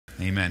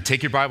Amen.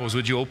 Take your Bibles.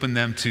 Would you open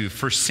them to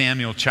 1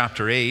 Samuel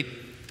chapter 8?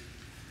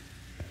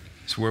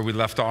 It's where we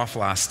left off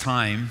last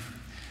time.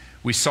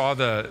 We saw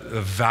the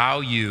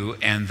value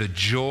and the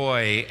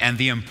joy and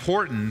the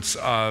importance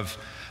of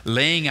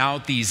laying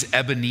out these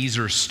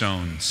Ebenezer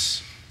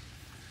stones.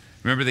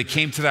 Remember, they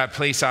came to that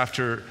place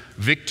after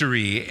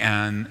victory,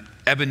 and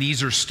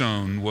Ebenezer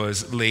stone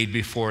was laid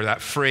before.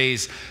 That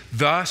phrase,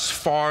 "Thus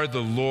far the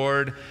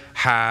Lord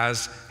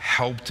has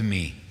helped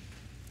me."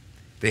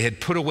 They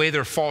had put away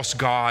their false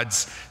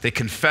gods. They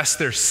confessed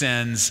their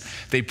sins.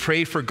 They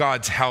prayed for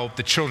God's help,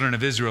 the children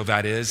of Israel,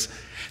 that is.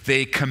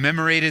 They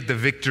commemorated the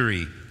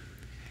victory.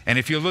 And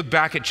if you look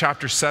back at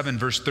chapter 7,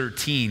 verse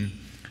 13,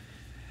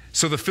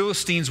 so the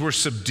Philistines were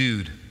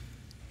subdued.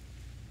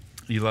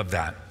 You love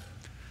that.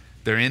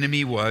 Their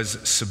enemy was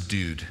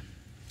subdued.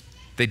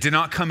 They did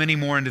not come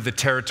anymore into the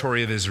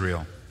territory of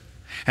Israel.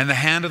 And the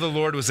hand of the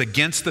Lord was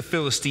against the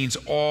Philistines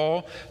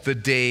all the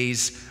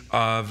days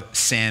of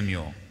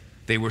Samuel.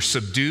 They were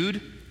subdued.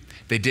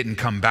 They didn't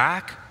come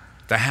back.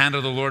 The hand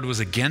of the Lord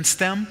was against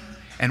them.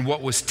 And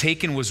what was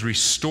taken was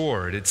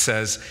restored. It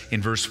says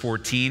in verse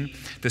 14,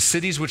 the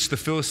cities which the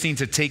Philistines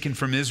had taken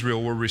from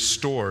Israel were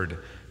restored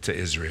to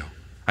Israel.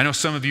 I know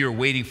some of you are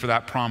waiting for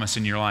that promise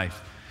in your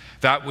life.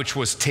 That which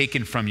was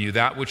taken from you,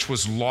 that which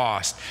was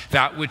lost,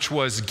 that which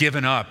was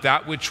given up,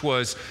 that which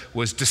was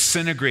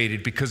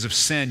disintegrated because of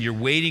sin. You're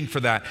waiting for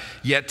that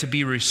yet to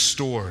be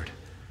restored.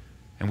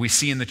 And we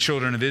see in the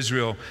children of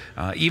Israel,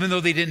 even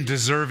though they didn't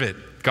deserve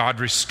it, God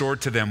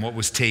restored to them what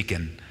was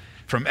taken.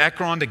 From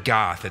Ekron to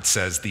Gath, it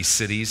says, these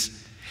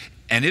cities.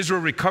 And Israel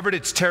recovered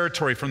its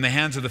territory from the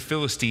hands of the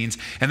Philistines,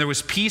 and there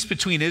was peace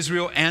between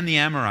Israel and the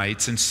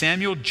Amorites. And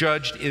Samuel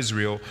judged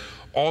Israel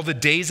all the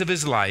days of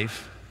his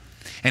life.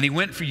 And he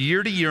went from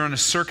year to year on a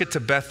circuit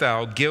to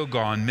Bethel,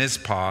 Gilgal, and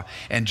Mizpah,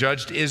 and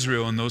judged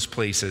Israel in those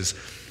places.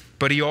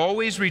 But he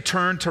always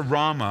returned to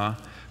Ramah,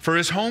 for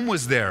his home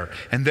was there.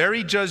 And there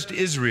he judged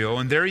Israel,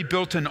 and there he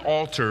built an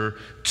altar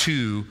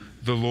to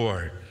the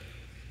Lord.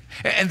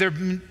 And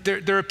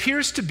there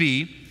appears to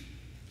be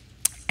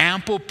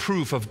ample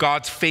proof of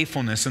God's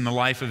faithfulness in the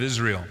life of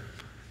Israel.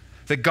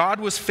 That God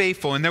was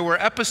faithful. And there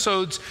were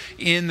episodes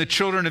in the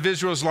children of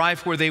Israel's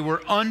life where they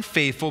were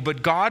unfaithful,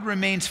 but God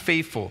remains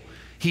faithful.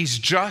 He's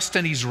just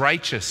and he's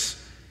righteous.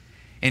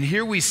 And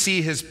here we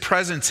see his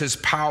presence, his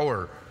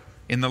power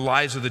in the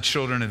lives of the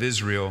children of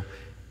Israel.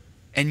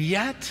 And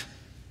yet,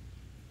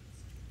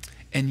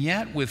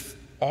 with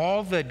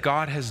all that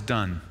God has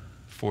done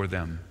for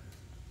them,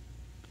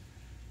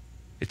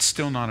 it's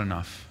still not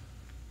enough.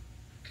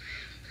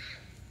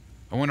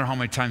 I wonder how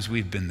many times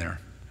we've been there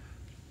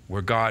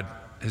where God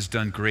has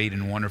done great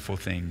and wonderful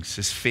things.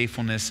 His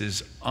faithfulness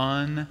is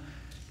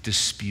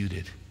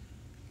undisputed,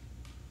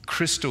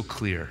 crystal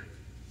clear.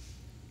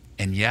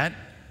 And yet,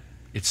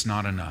 it's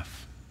not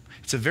enough.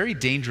 It's a very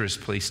dangerous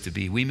place to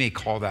be. We may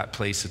call that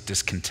place of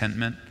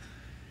discontentment.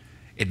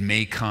 It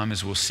may come,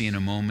 as we'll see in a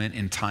moment,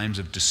 in times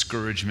of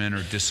discouragement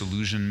or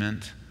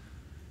disillusionment.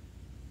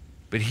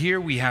 But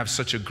here we have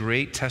such a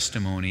great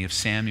testimony of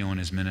Samuel and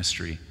his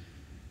ministry.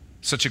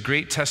 Such a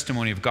great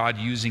testimony of God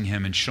using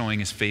him and showing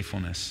his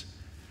faithfulness.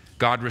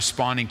 God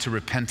responding to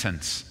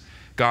repentance.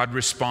 God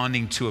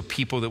responding to a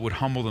people that would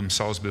humble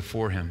themselves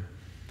before him.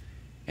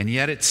 And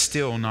yet it's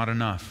still not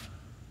enough.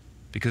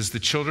 Because the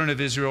children of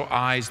Israel,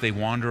 eyes, they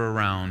wander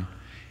around.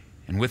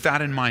 And with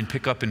that in mind,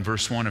 pick up in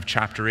verse 1 of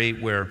chapter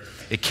 8, where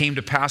it came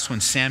to pass when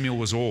Samuel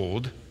was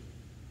old.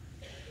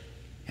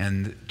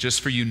 And just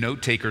for you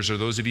note takers, or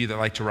those of you that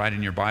like to write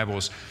in your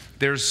Bibles,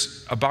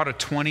 there's about a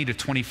 20 to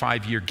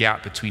 25 year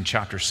gap between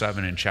chapter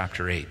 7 and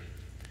chapter 8.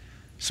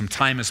 Some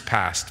time has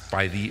passed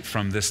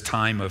from this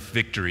time of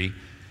victory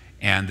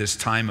and this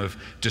time of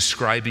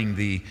describing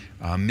the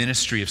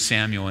ministry of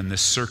Samuel in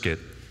this circuit.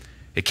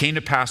 It came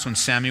to pass when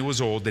Samuel was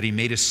old that he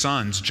made his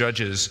sons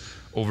judges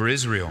over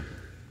Israel.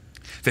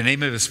 The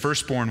name of his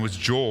firstborn was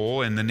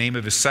Joel, and the name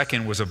of his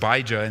second was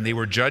Abijah, and they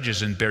were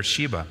judges in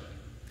Beersheba.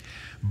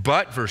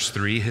 But, verse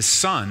 3, his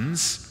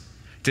sons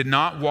did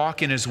not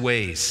walk in his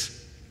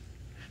ways.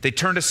 They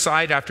turned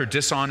aside after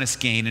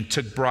dishonest gain and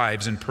took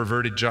bribes and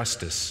perverted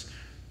justice.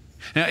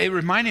 Now, it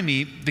reminded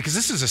me, because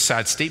this is a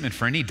sad statement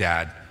for any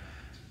dad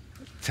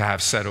to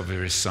have said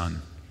over his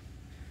son.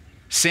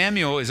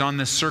 Samuel is on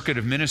this circuit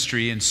of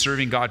ministry and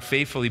serving God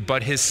faithfully,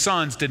 but his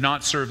sons did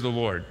not serve the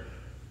Lord.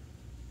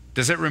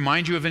 Does it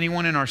remind you of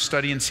anyone in our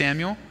study in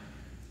Samuel?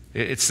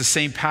 It's the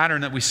same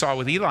pattern that we saw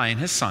with Eli and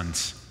his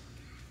sons.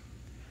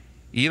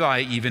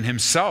 Eli even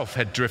himself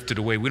had drifted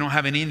away. We don't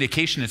have any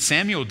indication that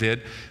Samuel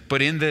did,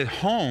 but in the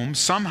home,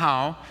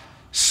 somehow,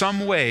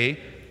 some way,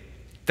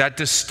 that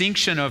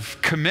distinction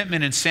of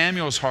commitment in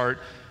Samuel's heart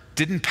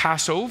didn't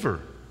pass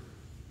over,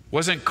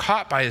 wasn't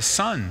caught by his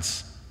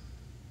sons.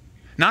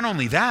 Not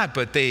only that,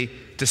 but they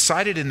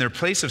decided in their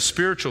place of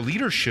spiritual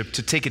leadership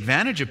to take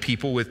advantage of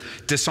people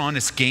with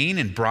dishonest gain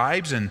and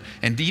bribes and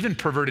even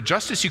perverted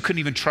justice. You couldn't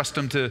even trust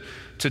them to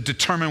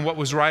determine what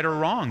was right or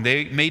wrong.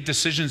 They made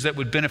decisions that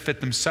would benefit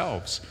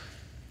themselves.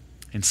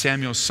 in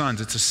Samuel's sons.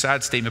 It's a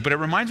sad statement, but it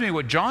reminds me of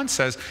what John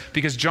says,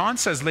 because John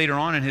says later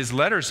on in his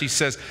letters, he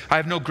says, I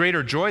have no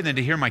greater joy than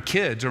to hear my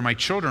kids or my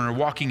children are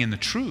walking in the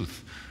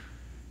truth.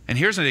 And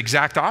here's an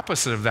exact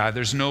opposite of that.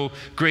 There's no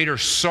greater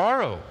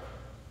sorrow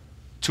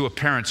to a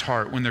parent's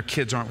heart when their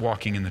kids aren't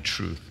walking in the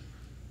truth.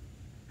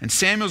 And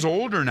Samuel's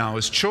older now.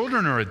 His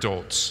children are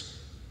adults.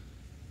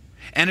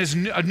 And as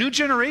a new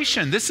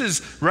generation, this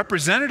is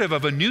representative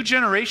of a new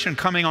generation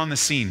coming on the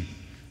scene,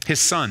 his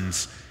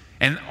sons,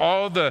 and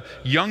all the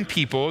young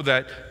people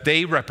that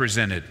they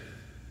represented,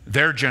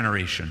 their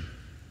generation.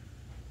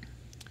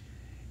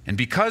 And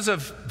because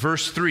of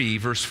verse 3,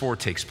 verse 4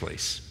 takes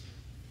place.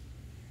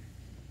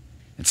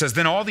 It says,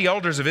 Then all the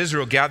elders of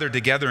Israel gathered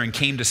together and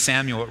came to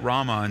Samuel at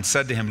Ramah and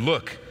said to him,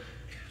 Look,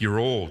 you're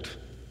old,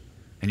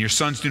 and your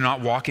sons do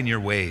not walk in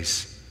your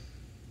ways.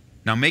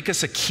 Now make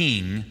us a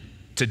king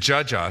to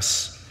judge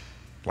us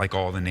like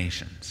all the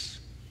nations.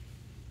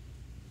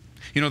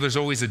 You know, there's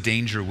always a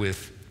danger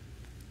with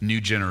new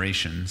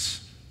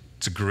generations.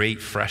 It's a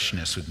great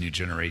freshness with new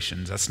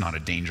generations. That's not a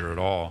danger at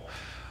all.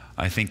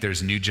 I think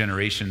there's new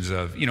generations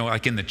of,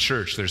 like in the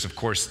church, there's of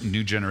course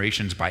new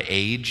generations by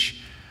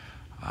age.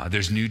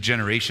 There's new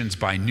generations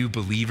by new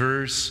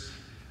believers.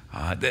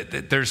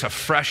 There's a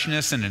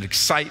freshness and an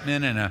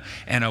excitement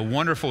and a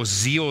wonderful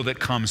zeal that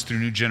comes through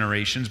new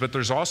generations, but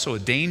there's also a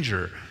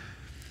danger.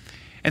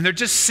 And there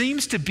just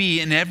seems to be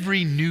in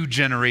every new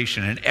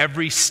generation, in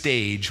every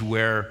stage,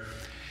 where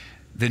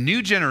the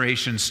new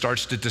generation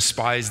starts to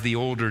despise the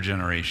older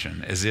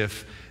generation, as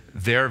if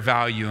their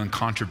value and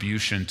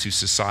contribution to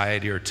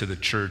society or to the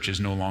church is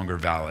no longer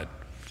valid.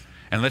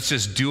 And let's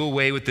just do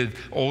away with the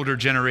older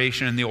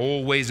generation and the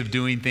old ways of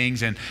doing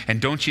things. And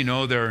don't you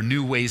know there are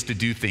new ways to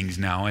do things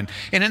now? And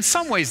in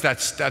some ways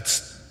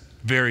that's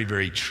very,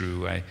 very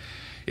true.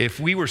 If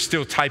we were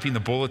still typing the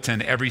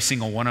bulletin, every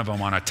single one of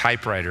them on a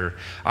typewriter,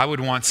 I would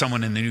want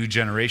someone in the new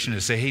generation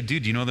to say, hey,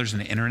 dude, you know there's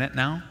an internet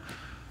now?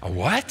 A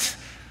what?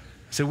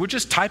 So we're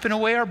just typing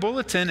away our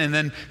bulletin and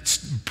then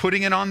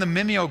putting it on the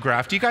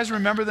mimeograph. Do you guys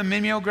remember the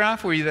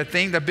mimeograph, where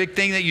that big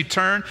thing that you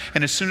turn,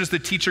 and as soon as the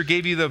teacher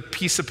gave you the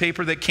piece of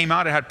paper that came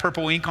out, it had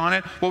purple ink on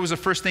it? What was the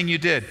first thing you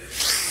did?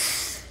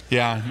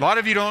 Yeah, a lot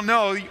of you don't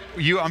know.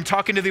 I'm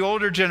talking to the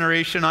older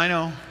generation, I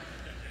know.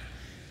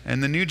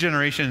 And the new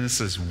generation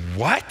says,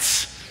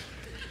 what?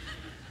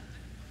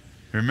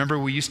 Remember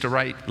we used to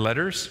write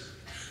letters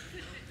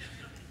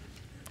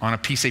on a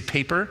piece of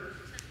paper,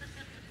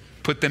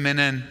 put them in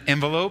an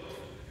envelope,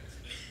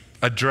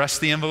 address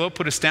the envelope,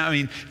 put a stamp. I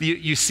mean,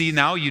 you see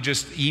now, you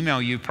just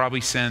email, you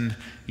probably send,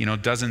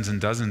 dozens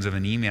and dozens of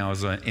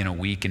emails in a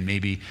week, and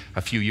maybe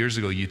a few years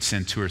ago you'd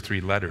send 2 or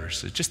 3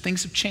 letters. It's just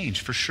things have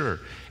changed for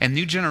sure. And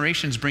new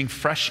generations bring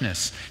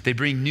freshness. They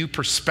bring new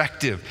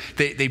perspective.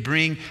 They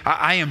bring,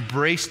 I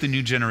embrace the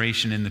new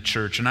generation in the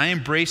church, and I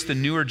embrace the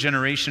newer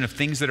generation of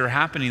things that are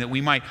happening that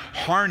we might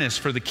harness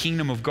for the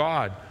kingdom of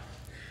God.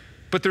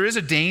 But there is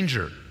a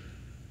danger.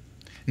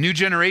 New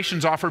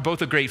generations offer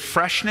both a great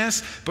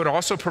freshness, but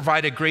also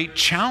provide a great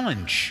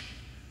challenge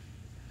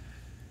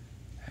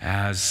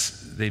as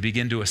they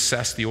begin to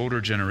assess the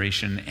older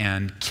generation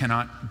and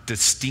cannot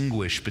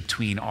distinguish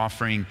between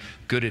offering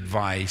good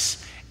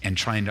advice and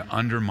trying to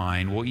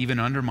undermine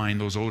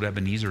those old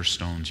Ebenezer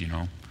stones,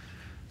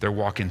 They're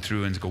walking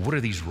through and go, what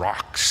are these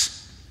rocks?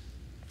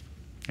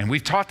 And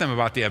we've taught them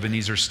about the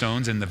Ebenezer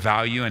stones and the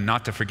value, and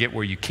not to forget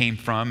where you came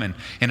from. And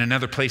in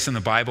another place in the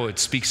Bible, it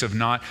speaks of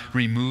not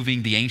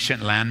removing the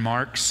ancient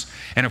landmarks.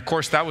 And of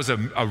course, that was a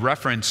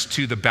reference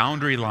to the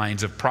boundary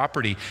lines of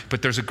property.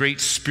 But there's a great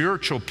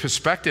spiritual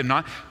perspective.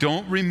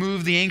 Don't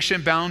remove the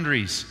ancient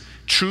boundaries.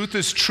 Truth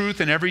is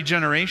truth in every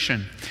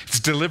generation. It's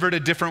delivered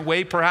a different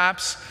way,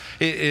 perhaps.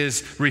 It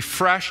is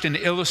refreshed and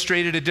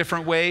illustrated a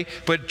different way.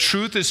 But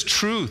truth is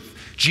truth.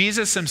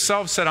 Jesus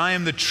himself said, I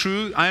am the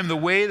truth, I am the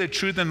way, the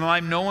truth, and the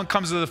life. No one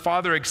comes to the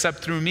Father except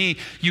through me.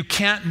 You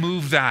can't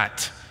move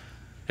that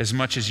as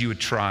much as you would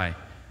try.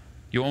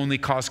 You'll only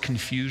cause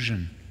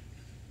confusion.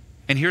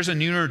 And here's a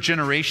newer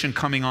generation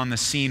coming on the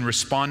scene,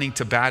 responding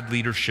to bad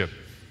leadership.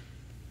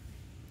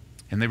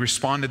 And they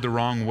responded the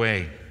wrong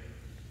way.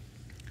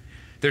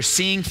 They're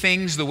seeing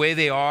things the way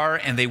they are,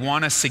 and they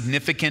want a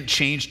significant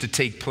change to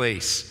take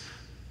place.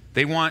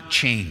 They want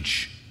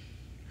change.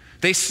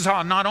 They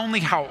saw not only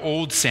how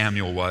old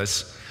Samuel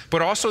was,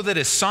 but also that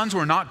his sons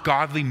were not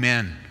godly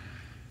men,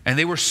 and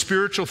they were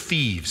spiritual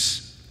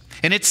thieves.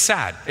 And it's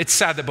sad. It's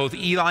sad that both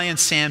Eli and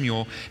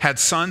Samuel had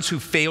sons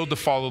who failed to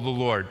follow the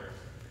Lord.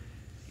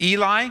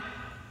 Eli,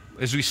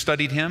 as we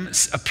studied him,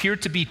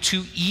 appeared to be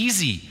too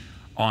easy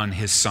on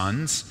his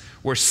sons,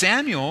 where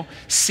Samuel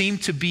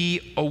seemed to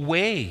be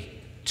away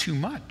too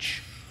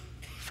much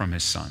from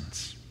his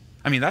sons.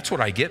 I mean, that's what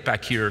I get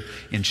back here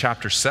in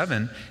chapter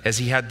 7, as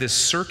he had this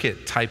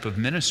circuit type of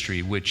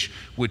ministry, which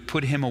would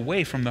put him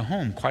away from the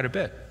home quite a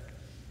bit.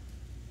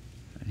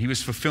 And he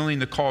was fulfilling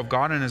the call of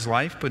God in his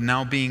life, but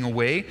now being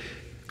away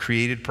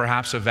created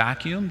perhaps a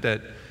vacuum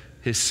that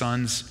his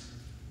sons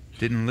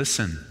didn't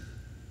listen.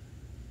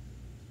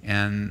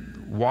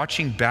 And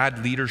watching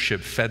bad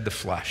leadership fed the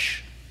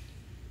flesh.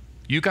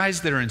 You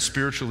guys that are in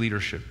spiritual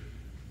leadership,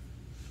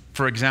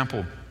 For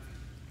example,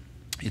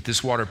 at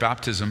this water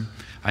baptism,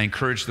 I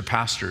encourage the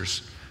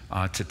pastors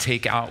to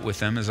take out with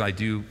them, as I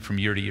do from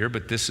year to year,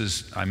 but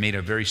I made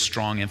a very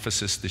strong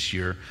emphasis this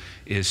year,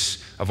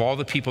 is of all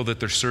the people that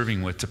they're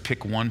serving with, to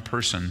pick one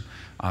person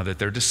that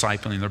they're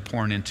discipling, they're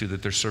pouring into,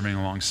 that they're serving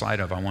alongside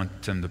of. I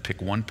want them to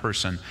pick one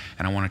person,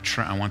 and I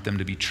want them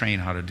to be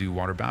trained how to do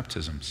water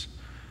baptisms.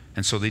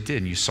 And so they did,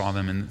 and you saw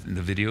them in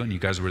the video, and you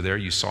guys were there,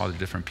 you saw the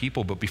different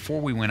people. But before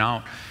we went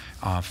out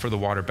for the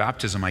water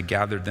baptism, I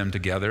gathered them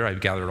together. I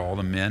gathered all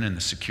the men and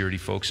the security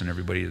folks and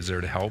everybody that was there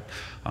to help,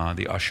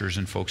 the ushers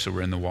and folks that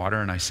were in the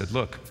water, and I said,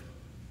 look,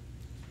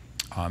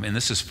 and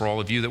this is for all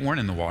of you that weren't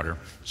in the water,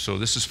 so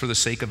this is for the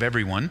sake of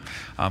everyone,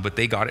 but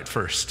they got it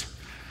first.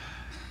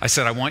 I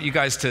said, I want you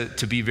guys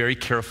to be very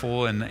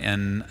careful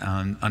and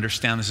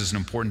understand this is an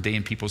important day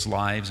in people's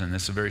lives, and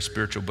this is very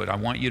spiritual, but I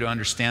want you to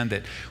understand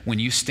that when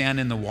you stand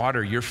in the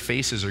water, your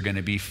faces are going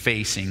to be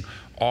facing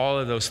all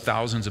of those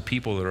thousands of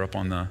people that are up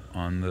on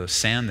the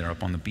sand there,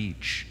 up on the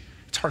beach.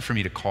 It's hard for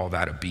me to call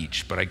that a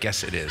beach, but I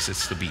guess it is.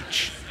 It's the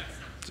beach.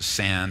 The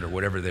sand or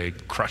whatever, they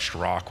crushed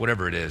rock,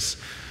 whatever it is.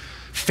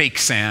 Fake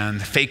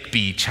sand, fake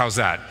beach, how's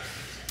that?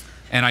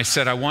 And I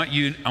said, I want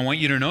you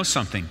to know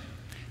something.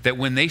 That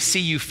when they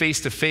see you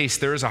face to face,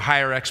 there is a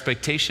higher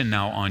expectation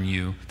now on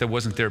you that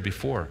wasn't there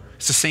before.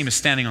 It's the same as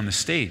standing on the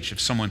stage.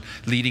 If someone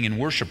leading in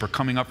worship or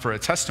coming up for a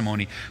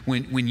testimony,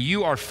 when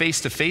you are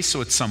face to face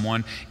with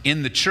someone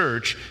in the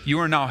church, you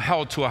are now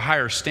held to a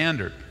higher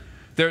standard.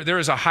 There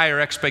is a higher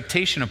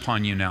expectation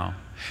upon you now.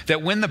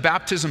 That when the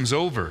baptism's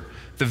over,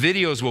 the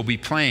videos will be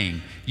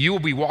playing. You will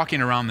be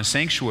walking around the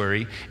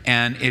sanctuary,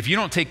 and if you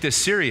don't take this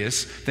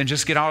serious, then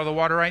just get out of the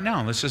water right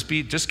now.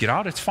 Just get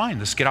out, it's fine.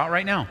 Let's get out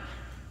right now.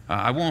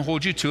 I won't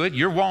hold you to it.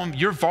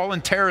 You're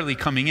voluntarily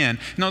coming in.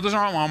 No, those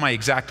aren't all my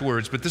exact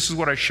words, but this is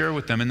what I share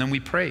with them, and then we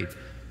prayed.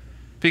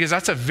 Because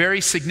that's a very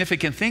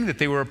significant thing that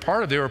they were a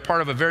part of. They were a part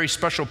of a very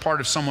special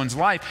part of someone's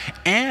life,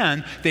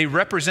 and they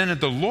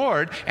represented the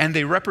Lord, and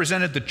they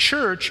represented the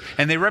church,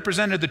 and they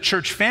represented the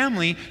church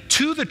family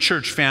to the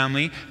church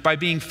family by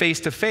being face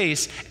to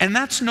face, and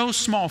that's no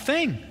small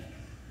thing.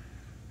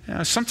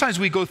 Sometimes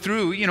we go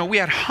through, we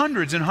had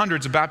hundreds and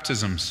hundreds of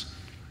baptisms.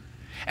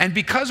 And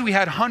because we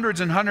had hundreds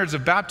and hundreds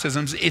of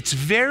baptisms, it's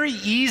very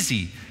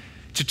easy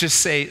to just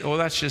say, oh,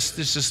 it's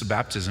just a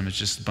baptism. It's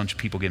just a bunch of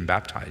people getting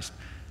baptized.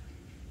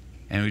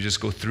 And we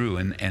just go through,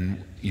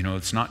 and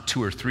it's not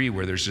 2 or 3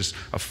 where there's just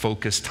a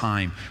focused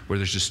time, where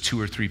there's just 2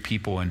 or 3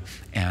 people,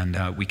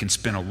 and we can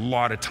spend a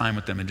lot of time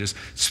with them and just,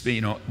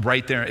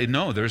 right there.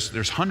 No,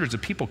 there's hundreds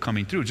of people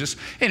coming through.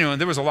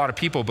 There was a lot of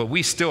people, but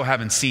we still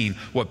haven't seen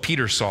what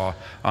Peter saw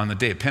on the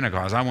day of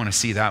Pentecost. I want to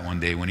see that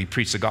one day when he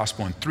preached the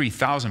gospel and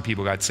 3,000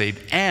 people got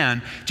saved.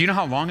 And do you know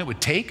how long it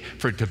would take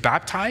to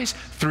baptize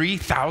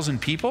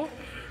 3,000 people?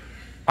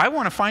 I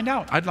want to find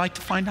out. I'd like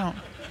to find out.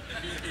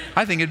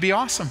 I think it'd be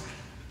awesome.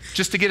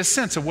 Just to get a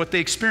sense of what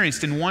they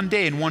experienced in one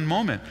day, in one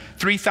moment.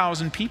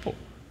 3,000 people.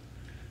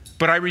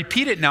 But I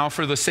repeat it now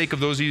for the sake of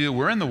those of you that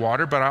were in the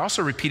water, but I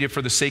also repeat it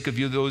for the sake of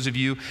those of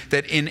you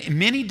that in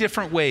many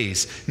different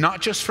ways, not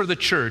just for the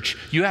church,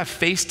 you have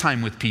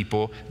FaceTime with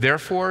people.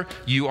 Therefore,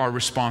 you are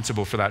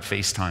responsible for that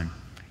FaceTime.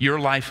 Your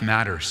life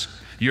matters.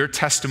 Your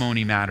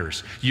testimony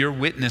matters. Your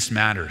witness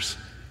matters.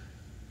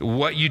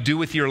 What you do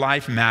with your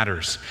life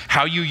matters.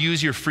 How you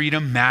use your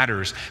freedom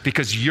matters,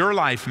 because your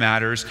life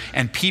matters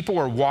and people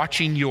are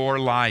watching your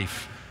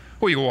life.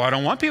 Well, you go, I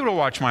don't want people to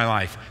watch my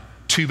life.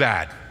 Too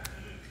bad.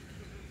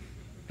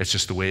 It's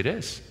just the way it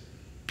is.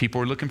 People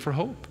are looking for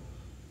hope.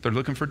 They're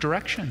looking for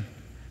direction.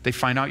 They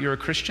find out you're a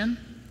Christian.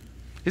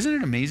 Isn't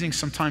it amazing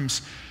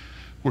sometimes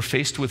we're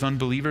faced with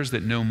unbelievers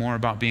that know more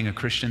about being a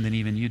Christian than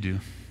even you do?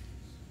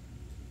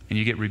 And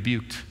you get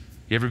rebuked.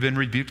 You ever been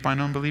rebuked by an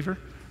unbeliever?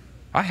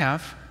 I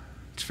have.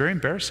 It's very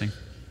embarrassing.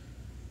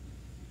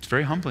 It's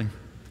very humbling.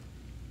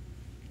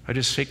 I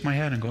just shake my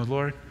head and go,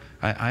 Lord,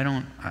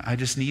 I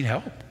just need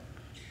help.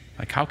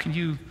 Like, how can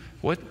you,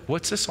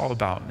 what's this all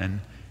about? And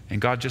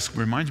God just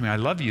reminds me, I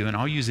love you, and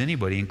I'll use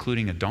anybody,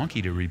 including a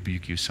donkey, to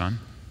rebuke you, son.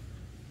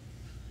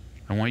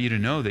 I want you to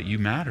know that you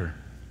matter.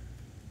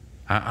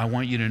 I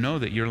want you to know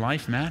that your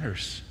life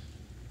matters.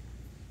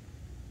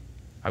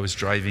 I was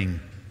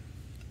driving.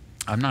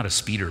 I'm not a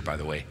speeder, by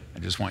the way. I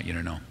just want you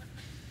to know.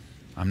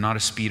 I'm not a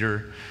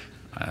speeder.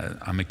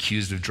 I'm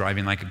accused of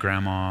driving like a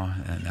grandma,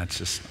 and that's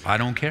just, I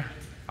don't care.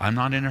 I'm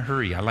not in a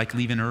hurry. I like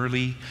leaving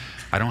early.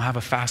 I don't have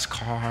a fast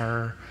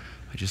car.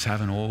 I just have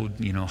an old,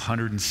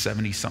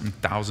 170-something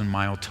thousand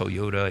mile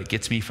Toyota. It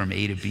gets me from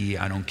A to B.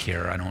 I don't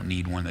care. I don't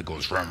need one that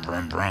goes rum,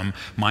 rum, rum.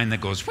 Mine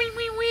that goes wee,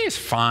 wee, wee is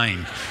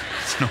fine.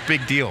 It's no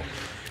big deal.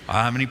 I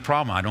don't have any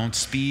problem. I don't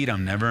speed.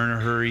 I'm never in a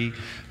hurry.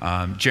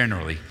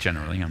 Generally. I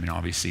mean,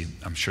 obviously,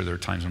 I'm sure there are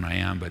times when I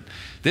am, but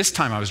this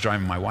time I was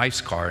driving my wife's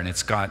car, and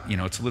it's got,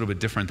 it's a little bit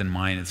different than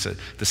mine. It's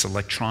this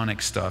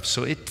electronic stuff,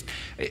 so it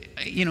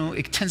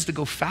tends to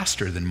go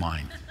faster than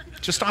mine.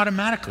 just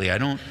automatically.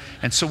 And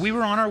so we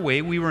were on our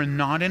way. We were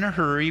not in a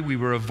hurry. We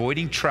were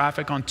avoiding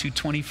traffic on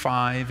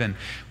 225, and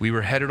we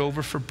were headed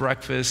over for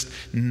breakfast,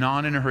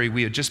 not in a hurry.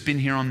 We had just been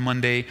here on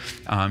Monday,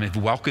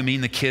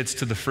 welcoming the kids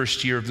to the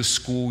first year of the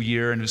school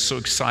year, and it was so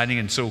exciting.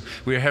 And so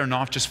we were heading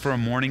off just for a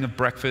morning of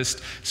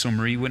breakfast, so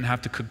Marie wouldn't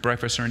have to cook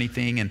breakfast or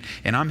anything. And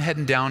I'm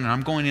heading down, and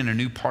I'm going in a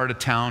new part of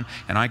town,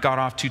 and I got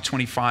off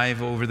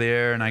 225 over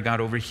there, and I got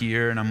over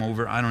here, and I'm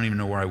over, I don't even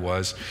know where I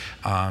was,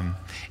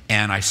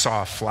 and I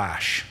saw a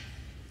flash.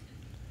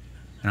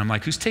 And I'm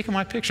like, who's taking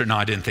my picture? No,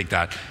 I didn't think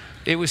that.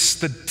 It was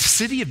the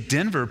city of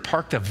Denver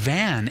parked a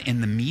van in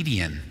the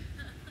median.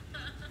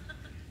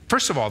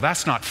 First of all,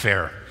 that's not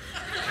fair.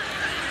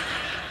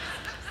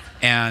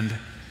 And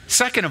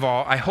second of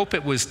all, I hope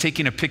it was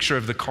taking a picture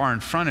of the car in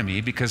front of me,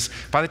 because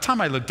by the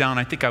time I looked down,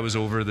 I think I was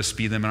over the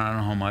speed limit. I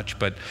don't know how much,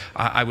 but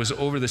I was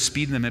over the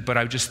speed limit. But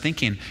I was just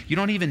thinking, you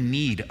don't even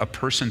need a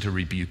person to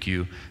rebuke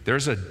you.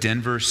 There's a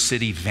Denver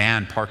city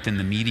van parked in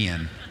the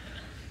median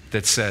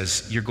that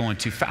says you're going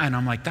too fast. And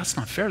I'm like, that's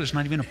not fair. There's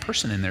not even a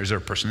person in there. Is there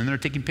a person in there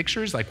taking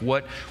pictures? Like,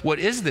 what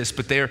is this?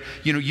 But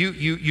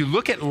you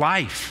look at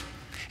life,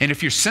 and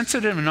if you're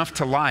sensitive enough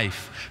to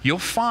life, you'll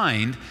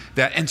find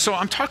that. And so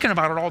I'm talking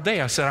about it all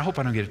day. I said, I hope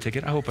I don't get a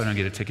ticket. I hope I don't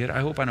get a ticket. I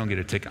hope I don't get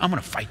a ticket. I'm going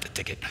to fight the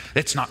ticket.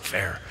 It's not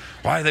fair.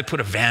 Why did they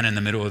put a van in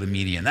the middle of the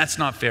median? That's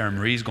not fair. And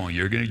Marie's going,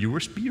 you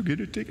get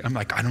a ticket. I'm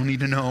like, I don't need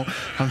to know.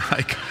 I'm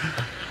like,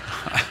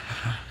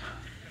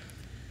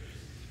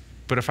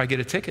 but if I get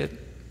a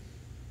ticket,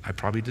 I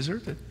probably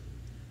deserve it.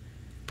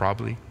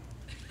 Probably.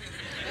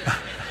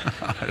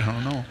 I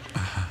don't know.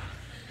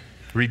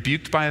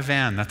 Rebuked by a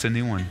van, that's a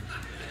new one.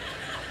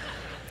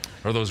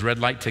 Or those red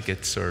light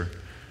tickets. Or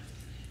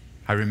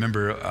I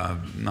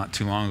remember not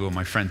too long ago,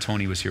 my friend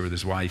Tony was here with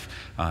his wife.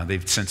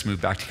 They've since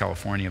moved back to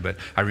California, but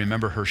I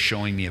remember her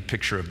showing me a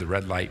picture of the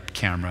red light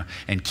camera.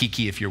 And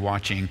Kiki, if you're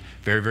watching,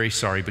 very, very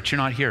sorry, but you're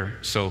not here.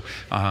 So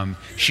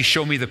she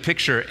showed me the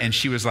picture, and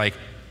she was like,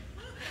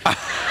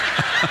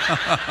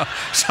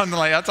 something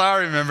like, that's how I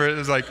remember it. It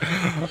was like,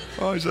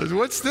 oh, she says,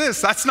 what's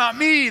this? That's not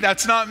me.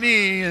 That's not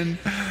me. And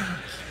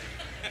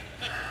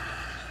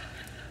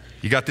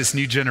you got this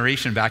new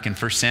generation back in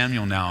 1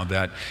 Samuel now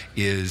that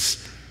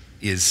is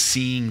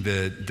seeing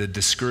the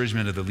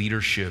discouragement of the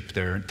leadership.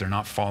 They're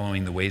not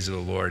following the ways of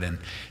the Lord, and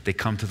they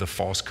come to the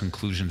false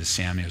conclusion to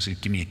Samuel. So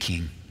give me a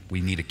king.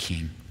 We need a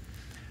king.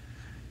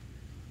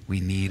 We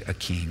need a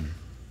king.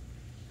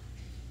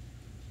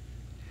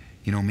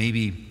 You know,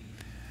 maybe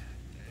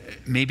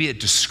it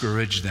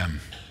discouraged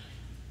them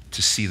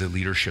to see the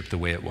leadership the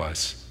way it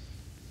was.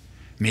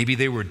 Maybe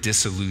they were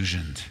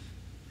disillusioned.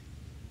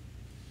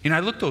 You know, I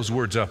looked those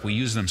words up. We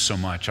use them so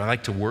much. I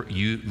like to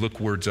look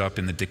words up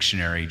in the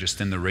dictionary,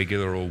 just in the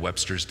regular old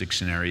Webster's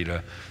dictionary.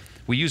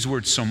 We use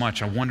words so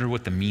much, I wonder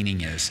what the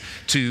meaning is.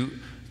 To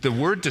the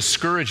word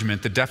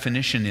discouragement, the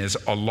definition is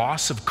a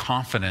loss of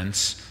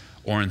confidence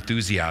or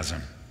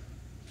enthusiasm.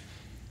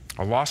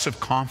 A loss of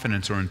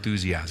confidence or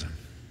enthusiasm.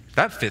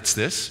 That fits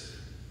this.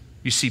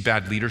 You see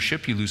bad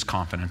leadership, you lose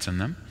confidence in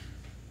them.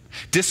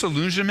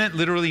 Disillusionment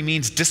literally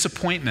means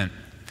disappointment,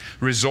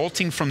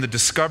 resulting from the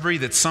discovery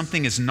that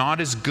something is not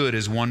as good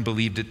as one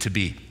believed it to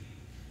be.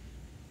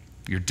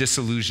 You're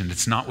disillusioned.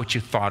 It's not what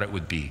you thought it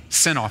would be.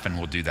 Sin often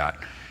will do that,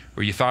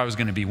 where you thought it was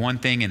going to be one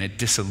thing and it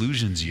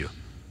disillusions you.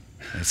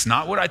 It's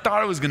not what I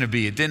thought it was going to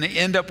be. It didn't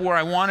end up where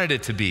I wanted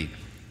it to be.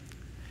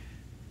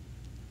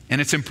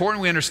 And it's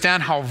important we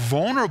understand how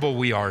vulnerable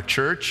we are,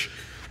 church,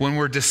 when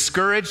we're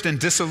discouraged and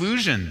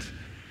disillusioned.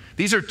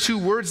 These are two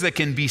words that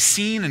can be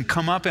seen and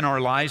come up in our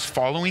lives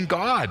following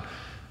God,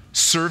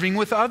 serving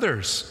with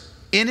others,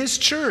 in His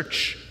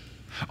church.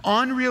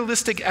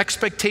 Unrealistic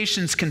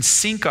expectations can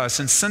sink us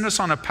and send us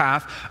on a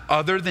path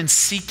other than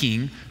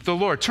seeking the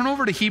Lord. Turn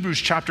over to Hebrews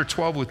chapter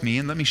 12 with me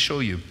and let me show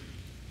you.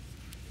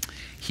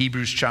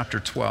 Hebrews chapter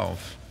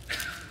 12.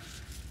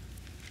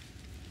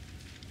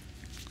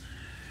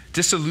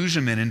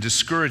 Disillusionment and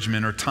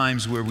discouragement are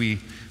times where we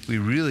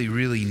really,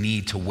 really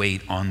need to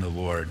wait on the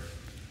Lord.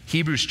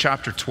 Hebrews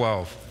chapter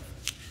 12.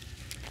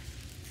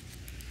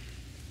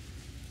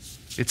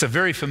 It's a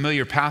very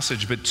familiar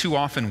passage, but too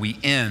often we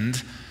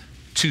end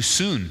too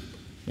soon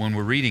when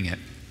we're reading it.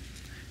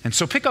 And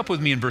so pick up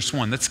with me in verse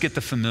 1. Let's get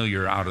the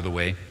familiar out of the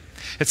way.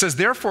 It says,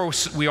 therefore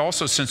we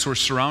also, since we're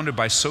surrounded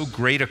by so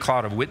great a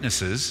cloud of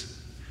witnesses,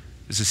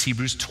 this is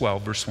Hebrews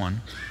 12, verse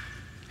 1,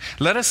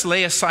 let us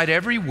lay aside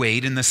every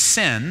weight and the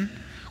sin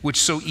which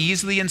so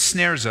easily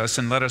ensnares us,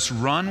 and let us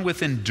run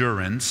with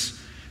endurance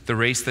the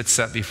race that's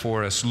set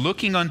before us,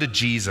 looking unto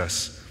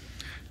Jesus,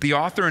 the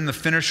author and the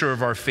finisher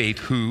of our faith,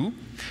 who,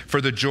 for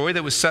the joy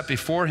that was set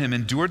before him,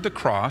 endured the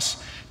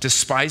cross,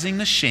 despising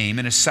the shame,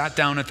 and is sat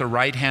down at the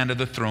right hand of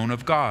the throne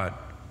of God.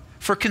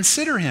 For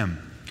consider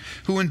him,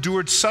 who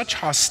endured such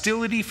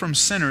hostility from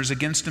sinners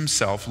against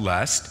himself,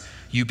 lest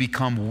you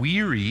become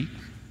weary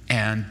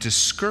and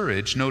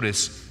discouraged.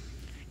 Notice,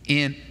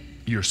 in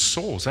your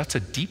souls. That's a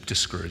deep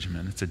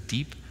discouragement. It's a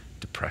deep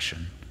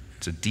depression.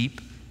 It's a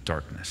deep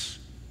darkness.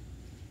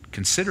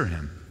 Consider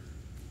him.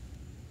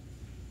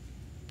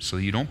 so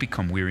you don't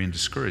become weary and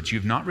discouraged. You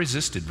have not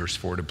resisted, verse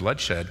 4, to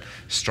bloodshed,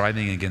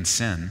 striving against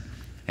sin.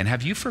 And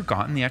have you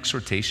forgotten the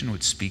exhortation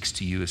which speaks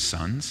to you as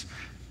sons?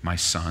 My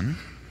son,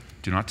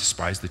 do not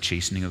despise the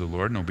chastening of the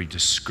Lord, nor be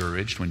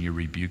discouraged when you're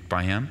rebuked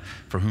by him.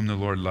 For whom the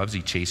Lord loves,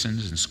 he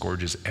chastens and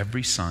scourges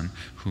every son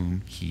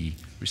whom he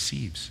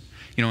receives.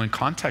 You know, in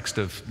context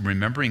of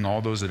remembering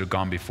all those that have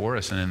gone before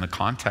us, and in the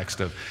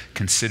context of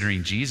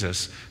considering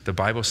Jesus, the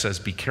Bible says,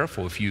 be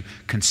careful. If you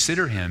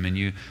consider him and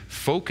you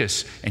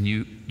focus and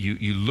you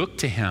look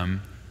to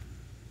him,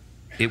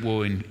 it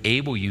will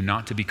enable you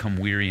not to become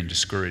weary and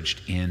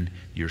discouraged in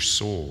your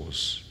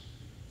souls.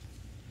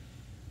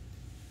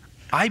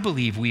 I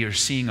believe we are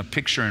seeing a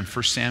picture in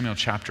 1 Samuel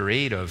chapter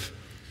 8 of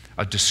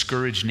a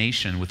discouraged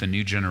nation with a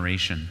new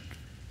generation.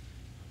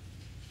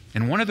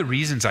 And one of the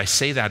reasons I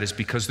say that is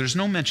because there's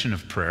no mention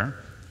of prayer.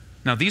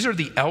 Now, these are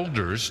the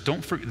elders.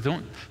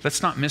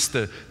 Let's not miss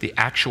the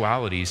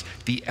actualities.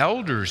 The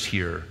elders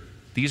here,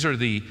 these are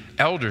the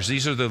elders.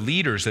 These are the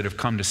leaders that have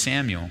come to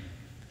Samuel.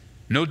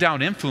 No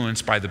doubt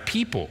influenced by the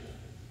people.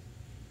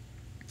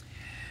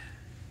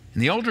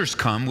 And the elders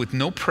come with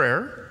no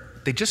prayer.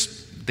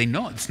 They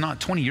know it's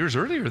not 20 years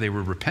earlier they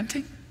were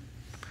repenting.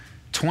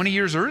 20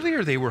 years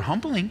earlier they were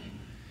humbling.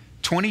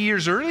 20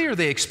 years earlier,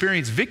 they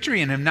experienced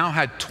victory and have now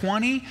had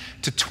 20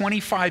 to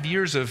 25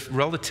 years of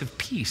relative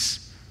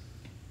peace.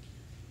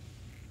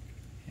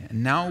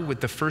 And now with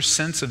the first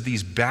sense of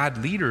these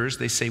bad leaders,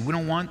 they say, we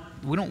don't want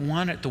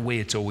it the way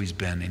it's always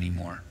been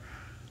anymore.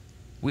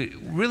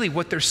 Really,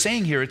 what they're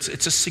saying here,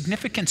 it's a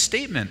significant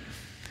statement.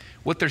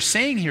 What they're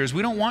saying here is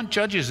we don't want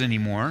judges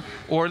anymore.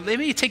 Or let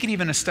me take it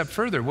even a step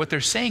further. What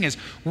they're saying is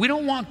we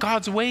don't want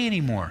God's way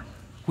anymore.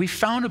 We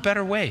found a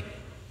better way.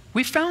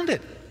 We found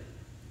it.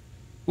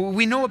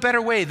 We know a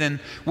better way than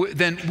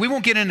we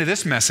won't get into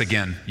this mess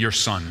again, your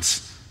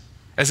sons.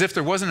 As if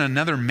there wasn't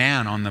another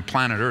man on the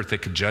planet Earth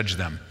that could judge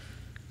them.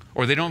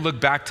 Or they don't look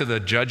back to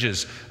the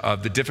judges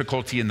of the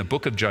difficulty in the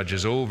book of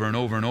Judges over and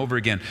over and over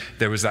again.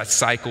 There was that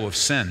cycle of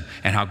sin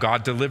and how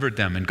God delivered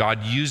them and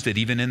God used it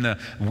even in the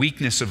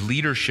weakness of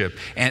leadership.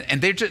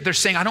 And they're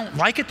saying, I don't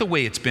like it the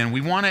way it's been.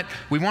 We want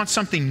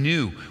something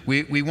new.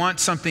 We want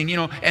something, you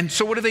know. And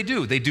so what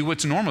do? They do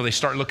what's normal. They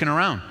start looking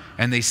around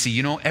and they see,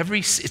 you know,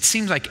 it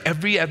seems like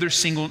every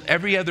single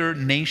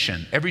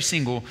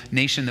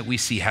nation that we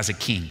see has a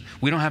king.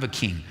 We don't have a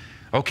king.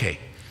 Okay.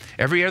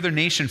 Every other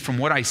nation, from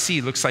what I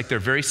see, looks like they're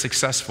very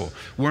successful.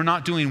 We're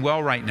not doing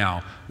well right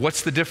now.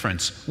 What's the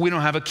difference? We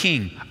don't have a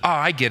king.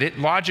 I get it.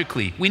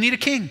 Logically, we need a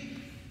king.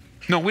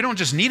 No, we don't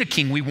just need a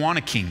king. We want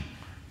a king.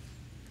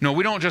 No,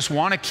 we don't just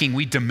want a king.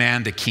 We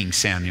demand a king,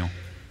 Samuel.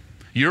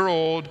 You're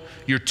old.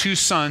 Your two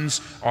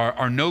sons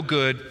are no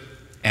good.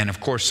 And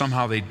of course,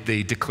 somehow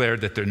they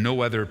declared that there's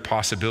no other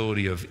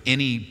possibility of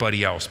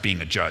anybody else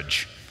being a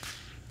judge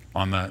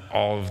on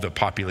all of the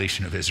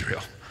population of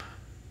Israel.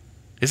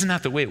 Isn't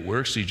that the way it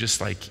works?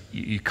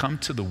 You come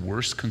to the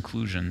worst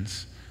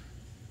conclusions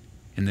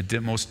in the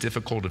most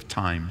difficult of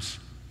times.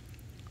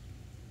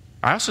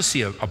 I also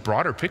see a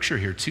broader picture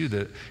here too,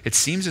 that it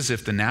seems as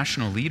if the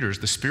national leaders,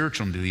 the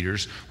spiritual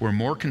leaders, were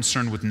more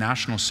concerned with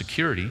national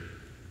security.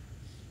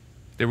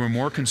 They were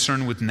more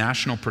concerned with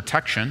national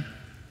protection.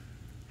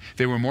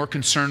 They were more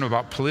concerned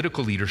about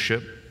political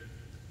leadership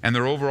and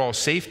their overall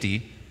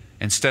safety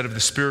instead of the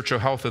spiritual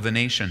health of the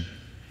nation.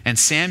 And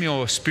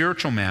Samuel, a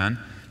spiritual man,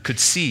 could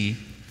see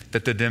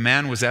that the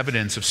demand was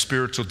evidence of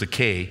spiritual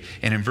decay.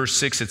 And in verse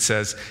 6 it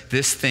says,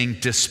 this thing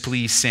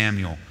displeased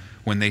Samuel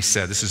when they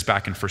said, this is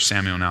back in 1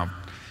 Samuel now,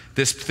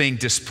 this thing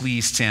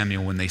displeased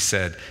Samuel when they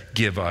said,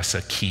 give us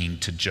a king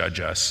to judge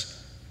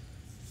us.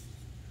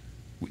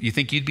 You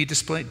think you'd be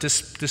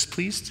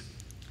displeased?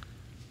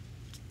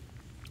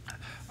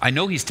 I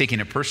know he's taking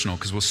it personal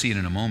because we'll see it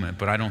in a moment,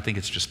 but I don't think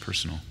it's just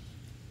personal.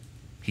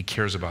 He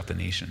cares about the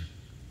nation.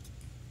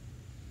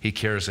 He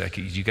cares. Like,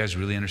 do you guys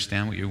really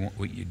understand what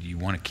you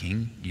want? A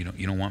king? You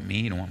don't want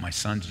me? You don't want my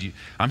sons?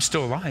 I'm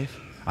still alive.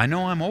 I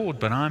know I'm old,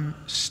 but I'm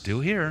still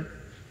here.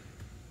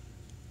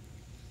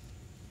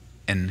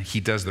 And he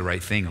does the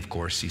right thing, of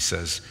course. He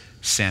says,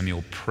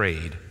 Samuel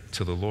prayed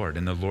to the Lord.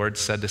 And the Lord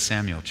said to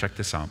Samuel, check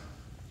this out.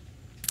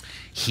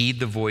 Heed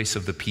the voice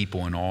of the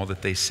people in all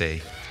that they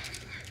say.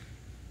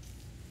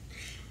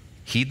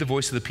 Heed the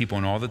voice of the people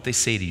in all that they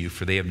say to you,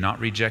 for they have not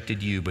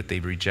rejected you, but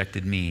they've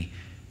rejected me,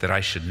 that I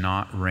should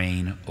not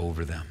reign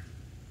over them.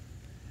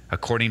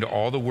 According to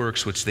all the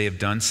works which they have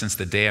done since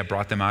the day I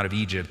brought them out of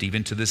Egypt,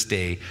 even to this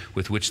day,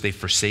 with which they've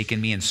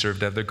forsaken me and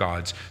served other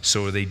gods,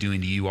 so are they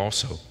doing to you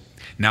also.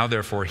 Now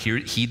therefore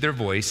heed their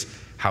voice.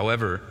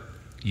 However,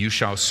 you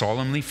shall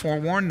solemnly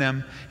forewarn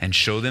them and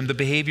show them the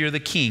behavior of the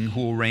king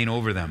who will reign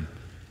over them.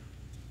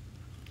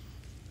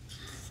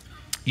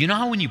 You know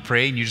how when you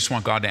pray and you just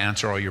want God to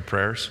answer all your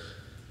prayers?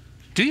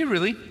 Do you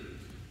really?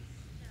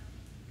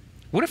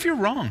 What if you're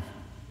wrong?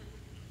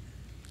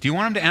 Do you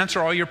want him to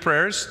answer all your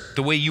prayers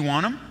the way you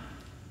want him?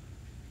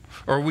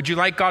 Or would you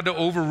like God to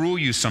overrule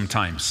you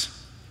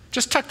sometimes?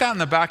 Just tuck that in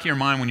the back of your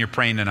mind when you're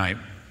praying tonight.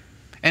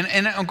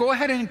 And go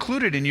ahead and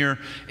include it in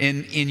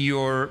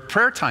your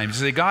prayer time.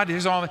 Say, God,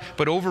 here's all,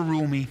 but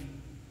overrule me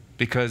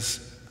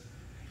because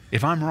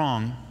if I'm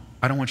wrong,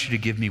 I don't want you to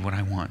give me what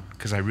I want,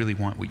 because I really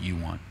want what you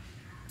want.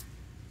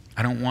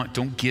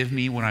 Don't give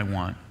me what I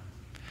want.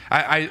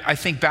 I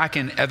think back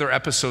in other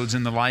episodes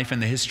in the life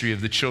and the history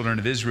of the children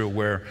of Israel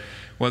where,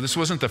 well, this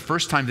wasn't the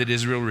first time that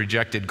Israel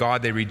rejected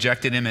God. They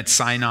rejected him at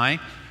Sinai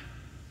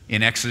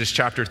in Exodus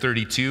chapter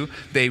 32.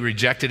 They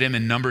rejected him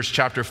in Numbers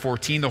chapter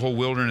 14, the whole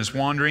wilderness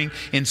wandering.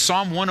 In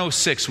Psalm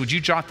 106, would you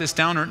jot this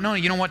down? Or no,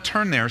 you know what?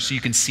 Turn there so you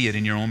can see it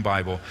in your own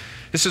Bible.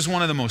 This is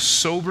one of the most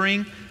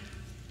sobering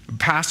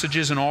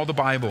passages in all the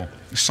Bible,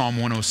 Psalm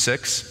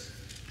 106.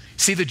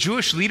 See, the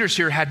Jewish leaders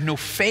here had no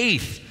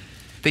faith.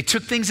 They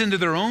took things into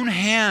their own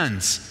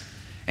hands.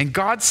 And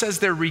God says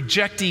they're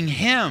rejecting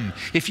him.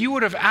 If you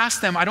would have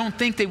asked them, I don't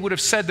think they would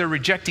have said they're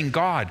rejecting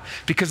God,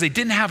 because they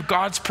didn't have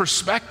God's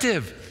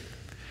perspective.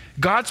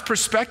 God's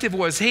perspective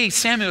was, hey,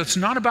 Samuel, it's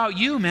not about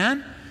you,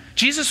 man.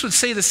 Jesus would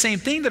say the same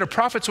thing, that a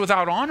prophet's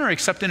without honor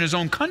except in his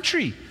own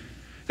country.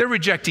 They're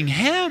rejecting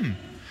him.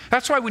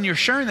 That's why when you're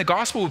sharing the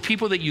gospel with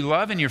people that you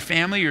love in your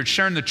family, you're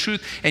sharing the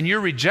truth and you're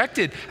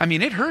rejected, I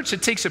mean, it hurts,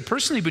 it takes it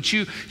personally, but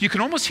you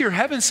can almost hear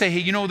heaven say, hey,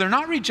 you know, they're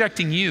not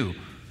rejecting you.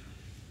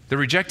 They're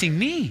rejecting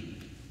me.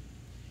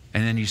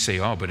 And then you say,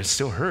 oh, but it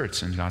still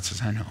hurts. And God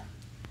says, I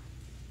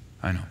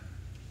know.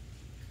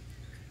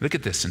 Look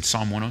at this in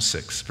Psalm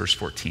 106, verse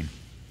 14.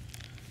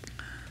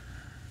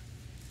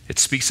 It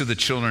speaks of the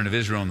children of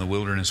Israel in the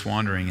wilderness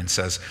wandering and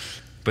says,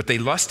 but they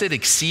lusted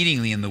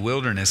exceedingly in the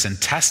wilderness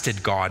and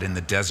tested God in the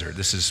desert.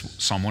 This is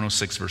Psalm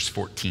 106, verse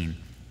 14.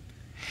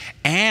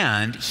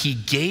 And he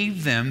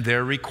gave them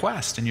their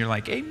request. And you're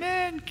like,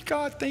 amen,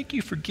 God, thank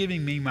you for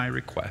giving me my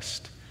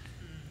request.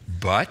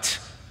 But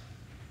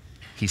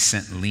he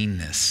sent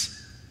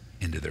leanness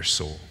into their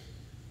soul.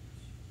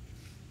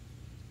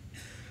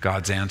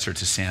 God's answer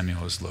to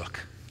Samuel is,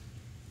 look,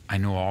 I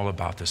know all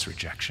about this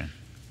rejection.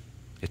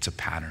 It's a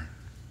pattern.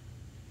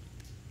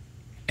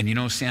 And you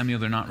know, Samuel,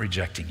 they're not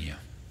rejecting you,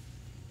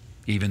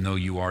 even though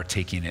you are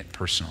taking it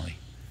personally,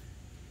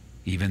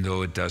 even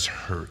though it does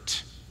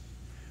hurt.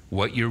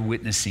 What you're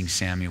witnessing,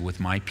 Samuel, with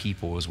my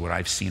people is what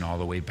I've seen all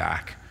the way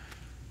back.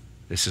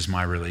 This is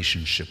my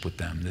relationship with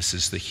them. This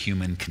is the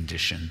human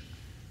condition.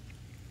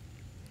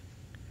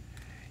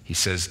 He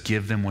says,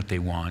 give them what they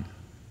want,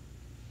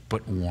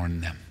 but warn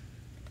them.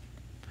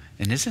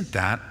 And isn't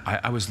that,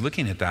 I was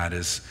looking at that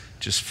as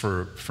just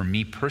for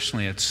me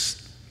personally,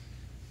 it's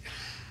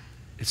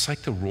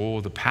like the role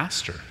of the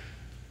pastor.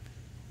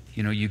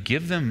 You know, you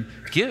give them,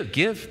 give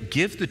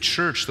the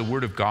church the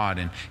word of God,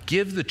 and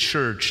give the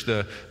church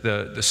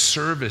the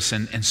service,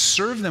 and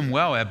serve them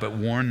well, but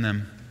warn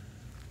them.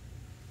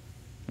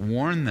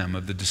 Warn them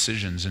of the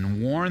decisions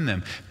and warn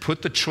them.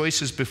 Put the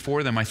choices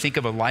before them. I think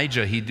of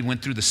Elijah. He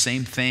went through the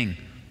same thing.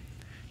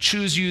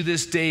 Choose you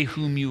this day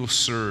whom you will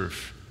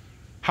serve.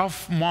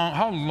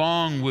 How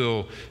long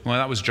will, well,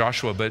 that was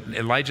Joshua, but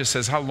Elijah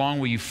says, how long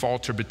will you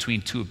falter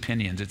between two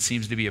opinions? It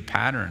seems to be a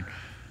pattern.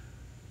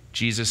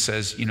 Jesus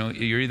says, you know,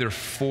 you're either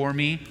for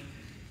me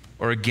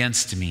or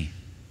against me.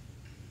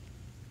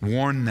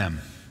 Warn them.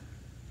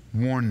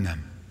 Warn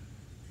them.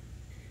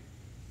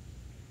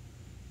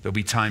 There'll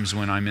be times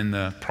when I'm in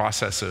the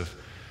process of,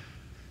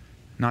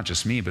 not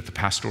just me, but the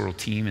pastoral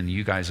team and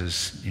you guys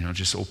as, you know,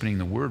 just opening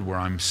the word, where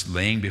I'm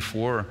laying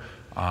before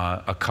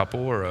a couple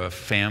or a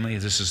family,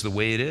 this is the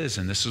way it is,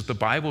 and this is what the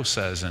Bible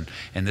says, and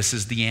this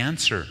is the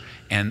answer.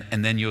 And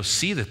then you'll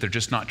see that they're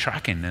just not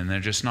tracking, and they're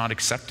just not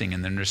accepting,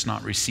 and they're just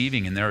not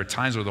receiving. And there are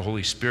times where the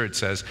Holy Spirit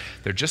says,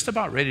 they're just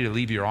about ready to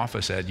leave your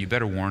office, Ed. You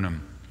better warn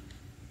them.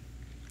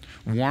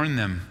 Warn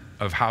them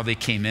of how they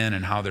came in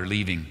and how they're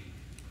leaving.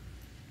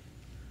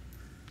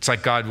 It's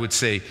like God would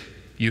say,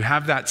 you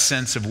have that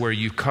sense of where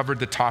you've covered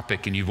the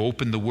topic and you've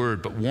opened the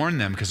word, but warn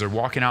them, because they're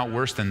walking out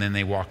worse than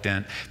they walked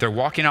in. They're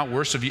walking out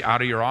worse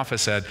out of your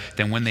office, Ed,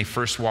 than when they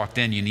first walked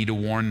in. You need to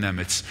warn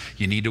them.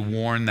 You need to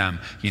warn them.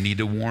 You need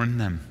to warn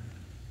them.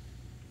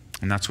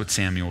 And that's what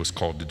Samuel was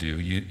called to do.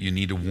 You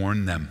need to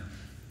warn them.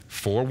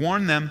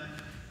 Forewarn them.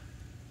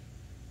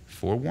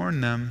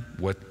 Forewarn them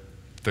what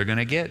they're going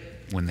to get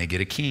when they get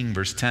a king.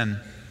 Verse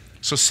 10.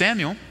 So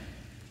Samuel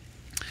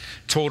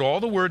told all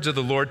the words of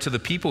the Lord to the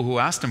people who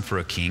asked him for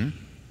a king.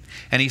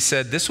 And he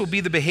said, this will be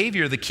the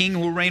behavior of the king who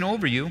will reign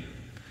over you.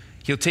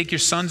 He'll take your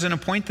sons and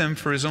appoint them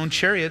for his own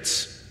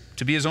chariots,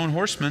 to be his own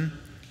horsemen.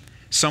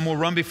 Some will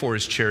run before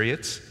his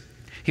chariots.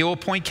 He will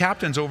appoint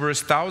captains over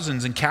his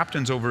thousands and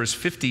captains over his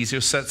 50s.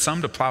 He'll set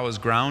some to plow his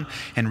ground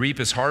and reap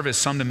his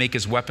harvest, some to make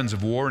his weapons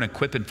of war and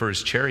equip him for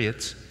his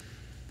chariots.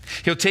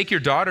 He'll take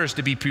your daughters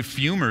to be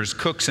perfumers,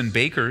 cooks, and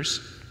bakers.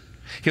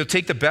 He'll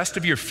take the best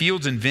of your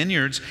fields and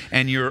vineyards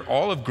and your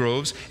olive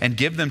groves and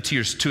give them to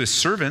his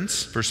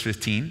servants. Verse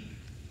 15.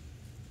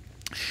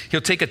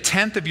 He'll take a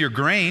tenth of your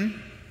grain.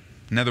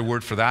 Another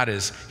word for that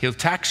is he'll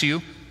tax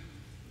you.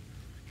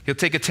 He'll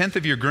take a tenth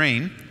of your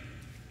grain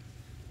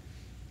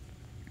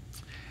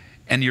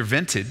and your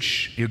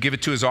vintage. He'll give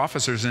it to his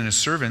officers and his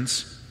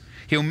servants.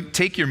 He'll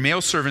take your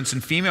male servants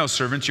and female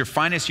servants, your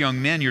finest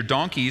young men, your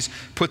donkeys,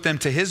 put them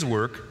to his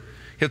work.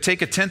 He'll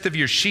take a tenth of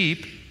your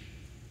sheep,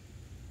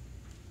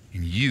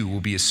 and you will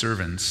be his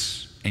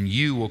servants. And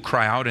you will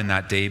cry out in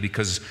that day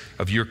because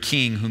of your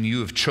king whom you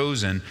have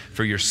chosen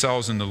for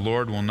yourselves, and the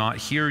Lord will not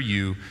hear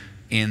you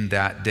in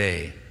that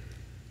day.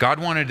 God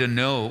wanted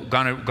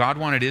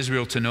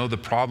Israel to know the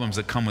problems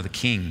that come with a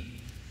king.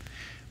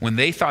 When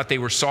they thought they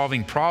were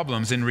solving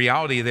problems, in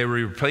reality, they were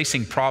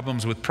replacing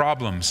problems with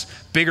problems,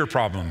 bigger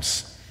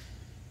problems.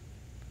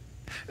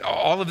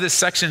 All of this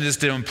section is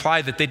to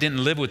imply that they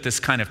didn't live with this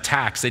kind of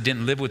tax. They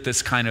didn't live with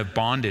this kind of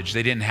bondage.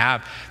 They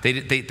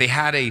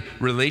had a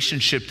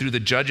relationship through the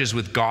judges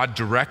with God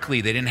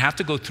directly. They didn't have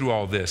to go through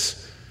all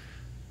this.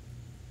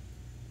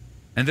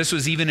 And this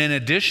was even in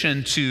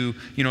addition to,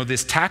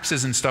 this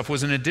taxes and stuff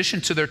was in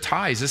addition to their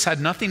tithes. This had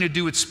nothing to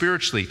do with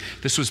spiritually.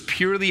 This was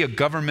purely a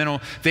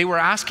governmental. They were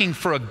asking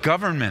for a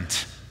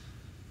government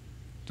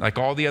like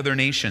all the other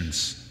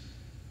nations,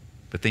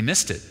 but they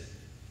missed it,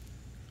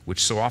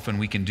 which so often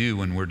we can do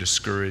when we're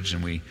discouraged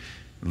and we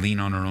lean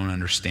on our own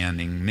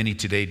understanding. Many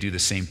today do the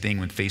same thing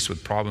when faced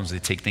with problems. They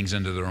take things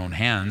into their own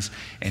hands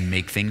and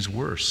make things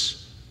worse.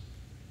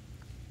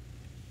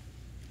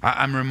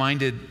 I'm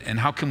reminded, and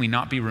how can we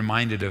not be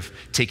reminded of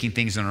taking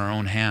things in our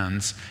own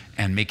hands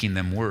and making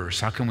them worse?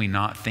 How can we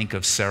not think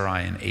of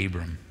Sarai and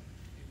Abram,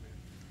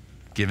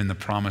 given the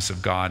promise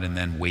of God and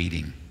then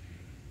waiting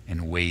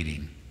and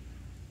waiting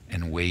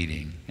and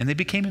waiting? And they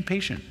became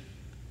impatient.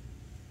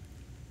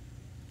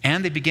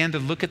 And they began to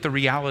look at the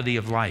reality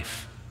of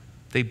life.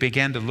 They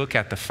began to look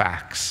at the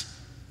facts.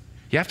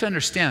 You have to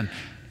understand,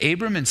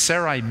 Abram and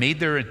Sarai made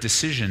their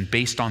decision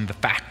based on the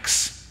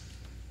facts.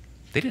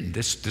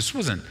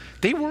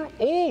 They were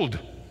old,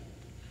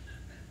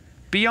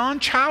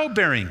 beyond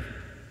childbearing.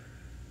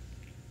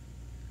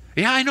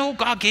 Yeah, I know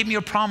God gave me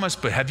a promise,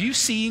 but have you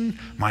seen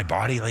my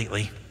body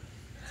lately?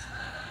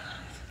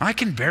 I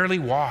can barely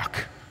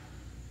walk.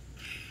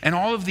 And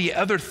all of the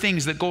other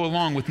things that go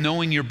along with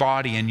knowing your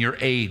body and your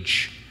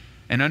age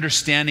and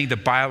understanding the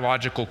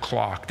biological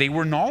clock. They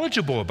were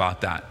knowledgeable about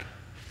that.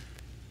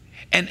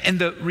 And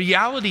the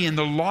reality and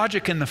the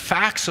logic and the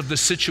facts of the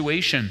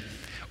situation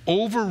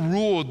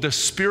overruled the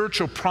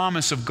spiritual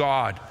promise of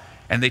God,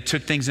 and they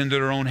took things into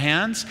their own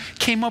hands,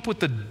 came up with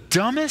the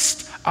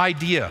dumbest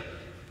idea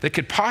that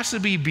could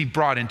possibly be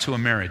brought into a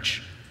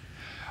marriage.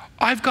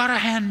 I've got a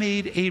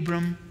handmaid,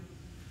 Abram.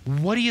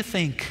 What do you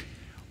think?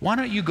 Why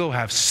don't you go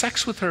have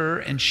sex with her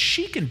and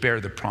she can bear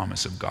the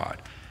promise of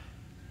God?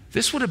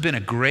 This would have been a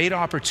great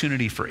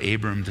opportunity for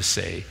Abram to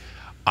say,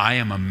 I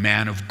am a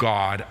man of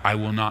God. I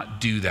will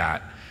not do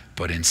that.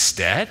 But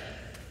instead,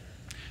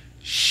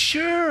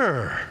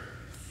 sure.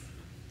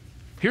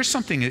 Here's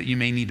something that you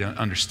may need to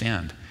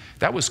understand.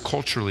 That was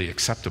culturally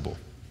acceptable.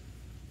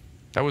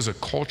 That was a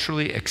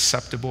culturally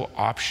acceptable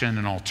option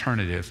and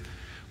alternative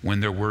when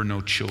there were no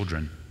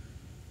children.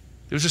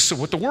 It was just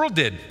what the world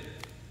did.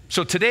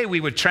 So today we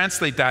would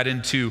translate that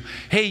into,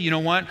 hey, you know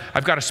what?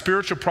 I've got a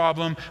spiritual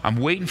problem. I'm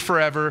waiting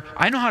forever.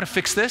 I know how to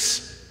fix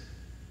this.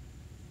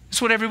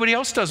 It's what everybody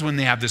else does when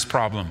they have this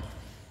problem.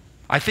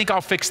 I think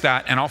I'll fix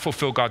that and I'll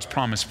fulfill God's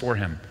promise for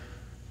him.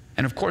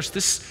 And of course,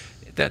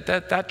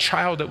 that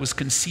child that was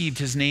conceived,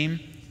 his name,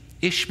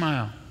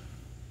 Ishmael,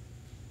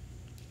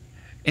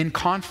 in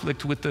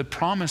conflict with the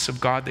promise of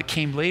God that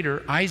came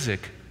later,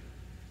 Isaac.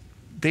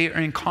 They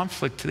are in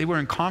conflict. They were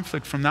in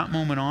conflict from that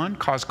moment on,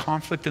 caused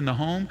conflict in the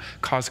home,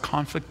 caused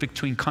conflict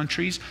between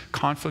countries,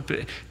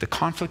 the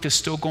conflict is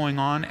still going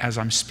on as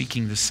I'm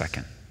speaking this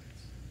second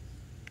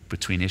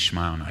between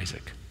Ishmael and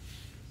Isaac.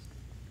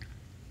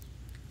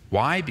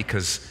 Why?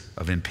 Because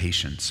of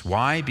impatience.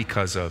 Why?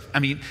 Because of,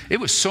 it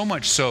was so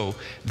much so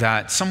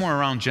that somewhere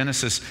around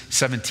Genesis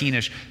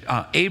 17-ish,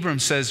 Abram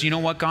says, you know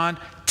what, God?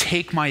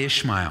 Take my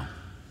Ishmael.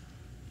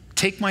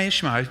 Take my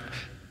Ishmael.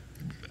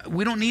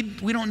 We don't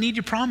need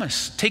your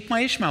promise. Take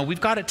my Ishmael. We've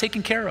got it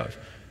taken care of.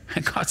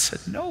 And God said,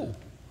 no,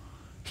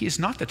 he is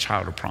not the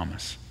child of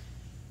promise.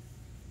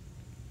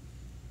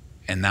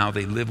 And now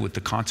they live with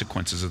the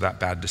consequences of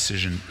that bad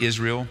decision.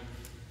 Israel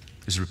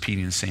is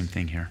repeating the same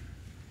thing here.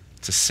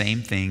 It's the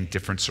same thing,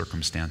 different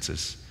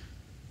circumstances.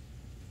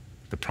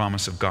 The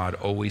promise of God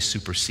always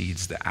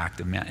supersedes the act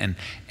of man.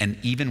 And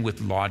even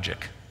with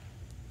logic,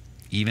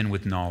 even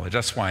with knowledge.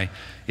 That's why,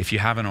 if you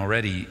haven't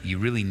already, you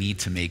really need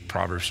to make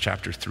Proverbs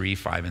chapter 3,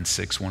 5, and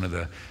 6 one of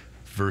the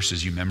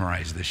verses you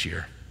memorize this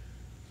year.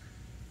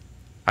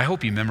 I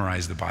hope you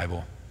memorize the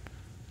Bible.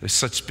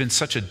 There's been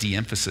such a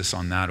de-emphasis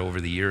on that over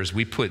the years.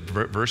 We put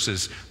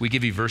verses, we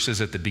give you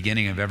verses at the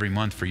beginning of every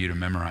month for you to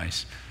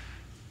memorize.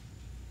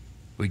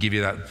 We give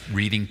you that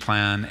reading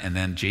plan, and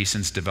then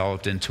Jason's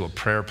developed into a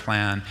prayer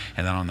plan,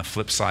 and then on the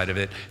flip side of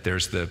it,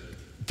 there's the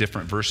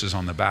different verses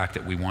on the back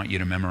that we want you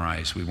to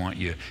memorize. We want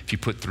you, if you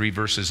put 3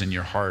 verses in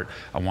your heart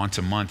once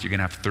a month, you're going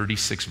to have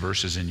 36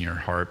 verses in your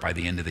heart by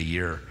the end of the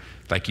year.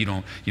 Like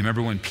you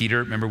remember when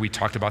remember we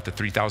talked about the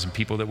 3,000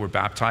 people that were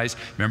baptized?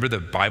 Remember the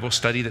Bible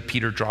study that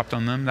Peter dropped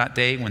on them that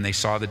day when they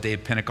saw the day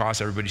of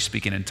Pentecost, everybody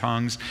speaking in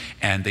tongues,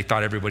 and they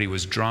thought everybody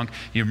was drunk?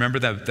 You remember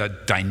the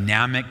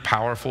dynamic,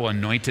 powerful,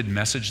 anointed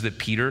message that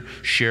Peter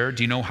shared?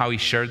 Do you know how he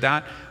shared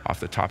that? Off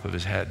the top of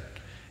his head.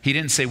 He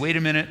didn't say, wait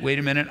a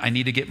minute, I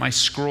need to get my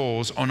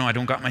scrolls. Oh no, I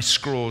don't got my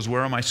scrolls.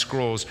 Where are my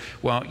scrolls?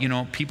 Well,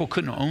 people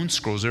couldn't own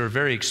scrolls. They were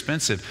very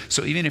expensive.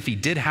 So even if he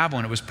did have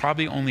one, it was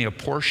probably only a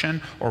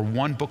portion or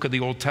one book of the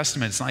Old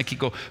Testament. It's not like he'd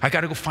go, I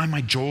got to go find my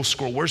Joel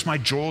scroll. Where's my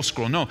Joel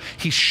scroll? No,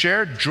 he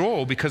shared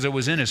Joel because it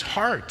was in his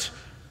heart.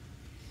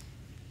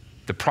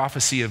 The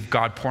prophecy of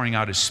God pouring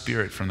out his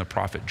Spirit from the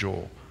prophet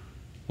Joel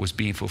was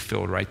being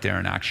fulfilled right there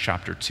in Acts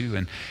chapter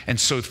 2. And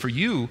so for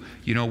you,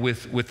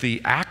 with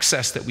the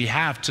access that we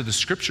have to the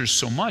scriptures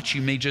so much,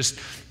 you just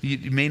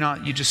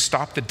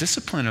stop the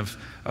discipline of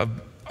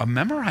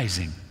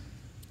memorizing.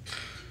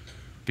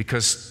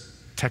 Because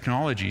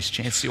technology's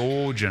changed. It's the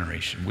old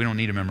generation. We don't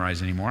need to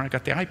memorize anymore. I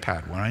got the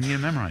iPad. What do I need to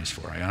memorize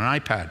for? I got an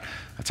iPad.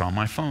 That's on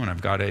my phone.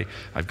 I've got an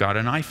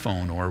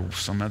iPhone or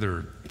some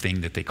other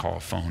thing that they call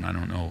a phone. I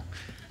don't know.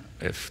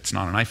 If it's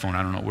not an iPhone,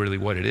 I don't know really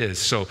what it is.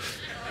 So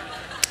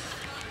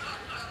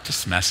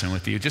just messing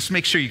with you. Just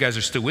make sure you guys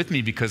are still with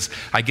me, because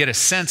I get a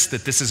sense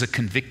that this is a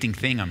convicting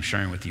thing I'm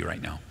sharing with you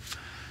right now.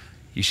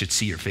 You should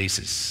see your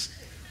faces.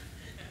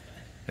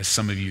 As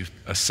some of you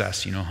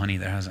assess,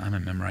 honey, I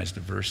haven't memorized a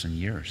verse in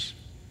years.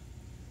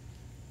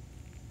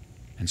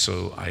 And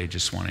so I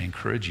just want to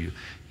encourage you,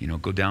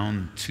 go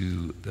down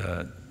to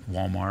the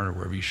Walmart or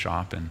wherever you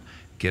shop and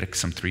get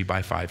some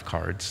 3x5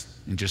 cards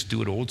and just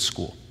do it old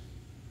school.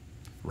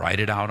 Write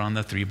it out on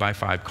the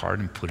 3x5 card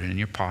and put it in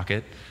your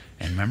pocket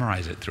and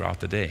memorize it throughout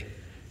the day.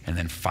 And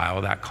then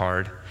file that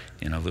card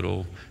in a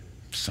little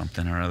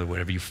something or other,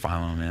 whatever you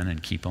file them in,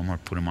 and keep them or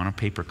put them on a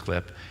paper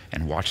clip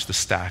and watch the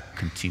stack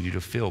continue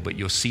to fill. But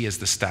you'll see as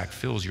the stack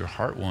fills, your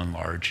heart will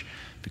enlarge,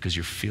 because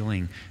you're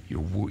filling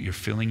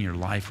your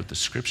life with the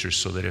scriptures,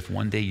 so that if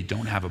one day you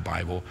don't have a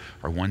Bible,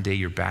 or one day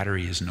your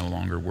battery is no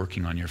longer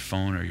working on your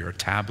phone or your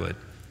tablet,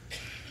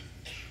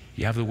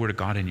 you have the Word of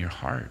God in your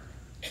heart.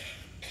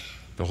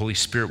 The Holy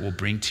Spirit will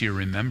bring to your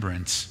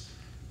remembrance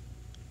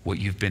what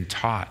you've been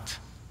taught.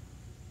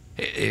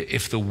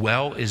 If the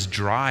well is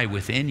dry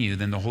within you,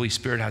 then the Holy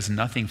Spirit has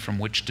nothing from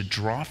which to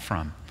draw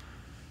from.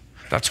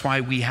 That's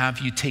why we have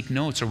you take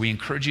notes, or we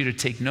encourage you to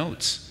take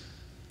notes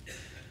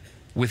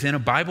within a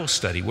Bible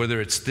study, whether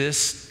it's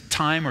this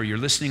time or you're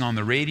listening on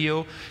the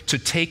radio, to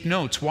take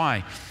notes.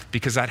 Why?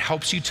 Because that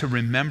helps you to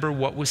remember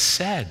what was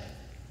said.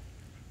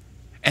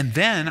 And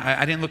then,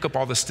 I didn't look up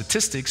all the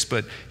statistics,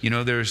 but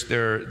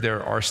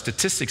there are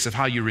statistics of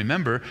how you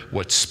remember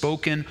what's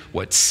spoken,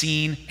 what's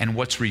seen, and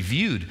what's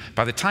reviewed.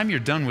 By the time you're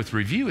done with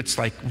review, it's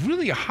like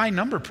really a high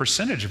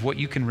percentage of what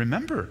you can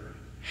remember.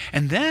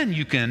 And then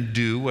you can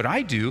do what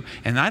I do,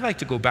 and I like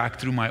to go back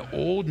through my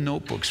old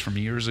notebooks from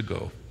years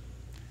ago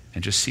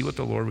and just see what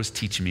the Lord was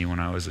teaching me when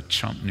I was a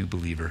chump new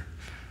believer.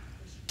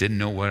 Didn't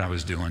know what I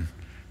was doing,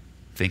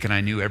 thinking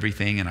I knew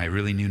everything and I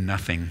really knew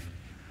nothing.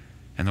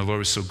 And the Lord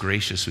was so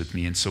gracious with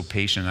me and so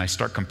patient. And I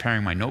start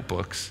comparing my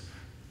notebooks.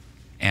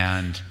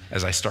 And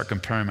as I start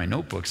comparing my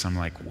notebooks, I'm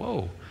like,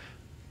 whoa,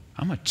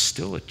 I'm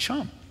still a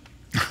chump.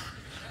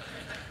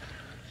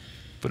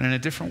 But in a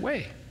different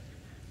way.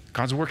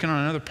 God's working on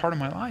another part of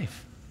my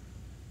life.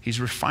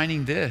 He's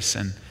refining this.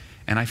 And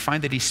I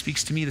find that he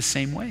speaks to me the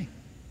same way.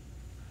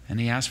 And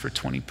he has for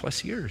 20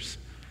 plus years.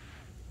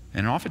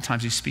 And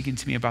oftentimes he's speaking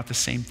to me about the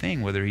same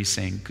thing, whether he's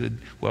saying, good,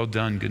 well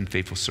done, good and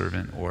faithful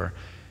servant, or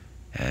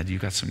Ed, you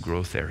got some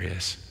growth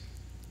areas.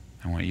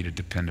 I want you to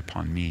depend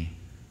upon me.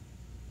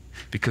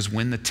 Because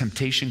when the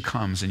temptation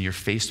comes and you're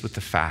faced with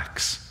the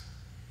facts,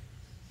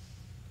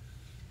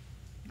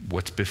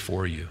 what's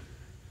before you?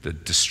 The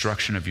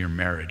destruction of your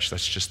marriage,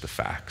 that's just the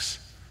facts.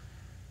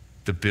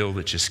 The bill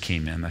that just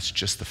came in, that's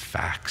just the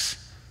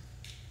facts.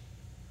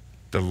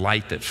 The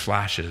light that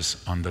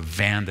flashes on the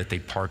van that they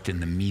parked in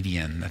the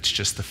median, that's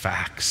just the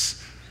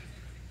facts.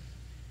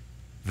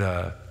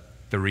 The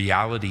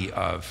reality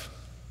of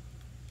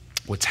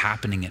what's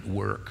happening at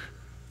work,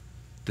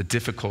 the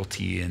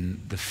difficulty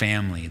in the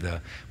family,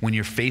 when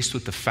you're faced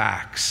with the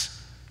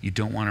facts, you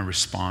don't want to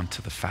respond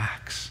to the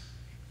facts,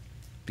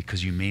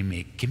 because you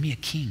may give me a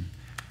king.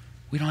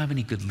 We don't have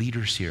any good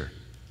leaders here.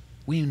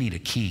 We need a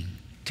king.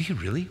 Do you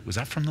really? Was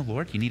that from the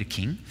Lord? You need a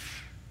king?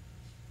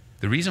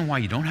 The reason why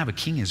you don't have a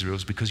king, Israel,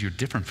 is because you're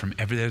different from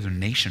every other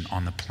nation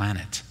on the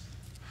planet.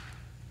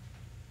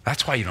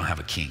 That's why you don't have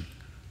a king.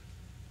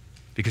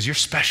 Because you're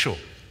special.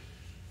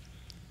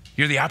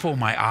 You're the apple of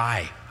my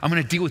eye. I'm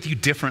going to deal with you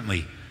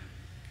differently.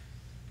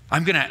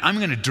 I'm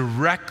going to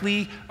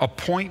directly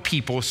appoint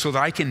people so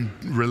that I can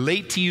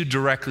relate to you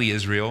directly,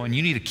 Israel. And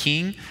you need a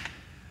king.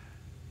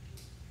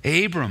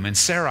 Abram and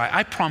Sarai,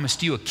 I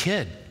promised you a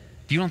kid.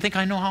 You don't think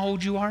I know how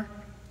old you are?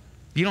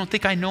 You don't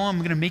think I know I'm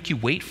going to make you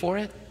wait for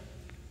it?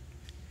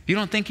 You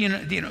don't think,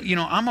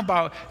 I'm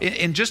about,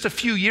 in just a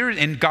few years,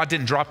 and God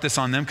didn't drop this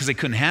on them because they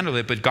couldn't handle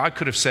it, but God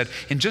could have said,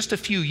 in just a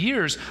few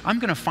years, I'm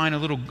going to find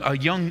a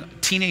young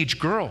teenage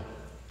girl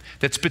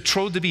that's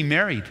betrothed to be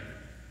married.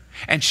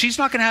 And she's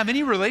not going to have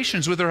any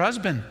relations with her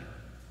husband.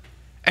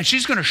 And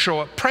she's going to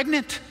show up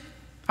pregnant.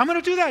 I'm going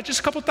to do that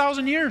just a couple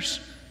thousand years.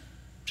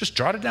 Just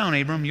jot it down,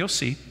 Abram, you'll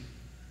see.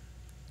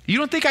 You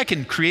don't think I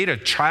can create a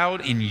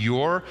child in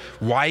your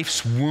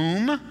wife's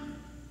womb?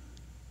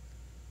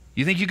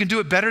 You think you can do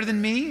it better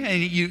than me?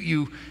 And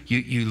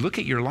you look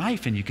at your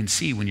life and you can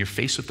see when you're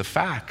faced with the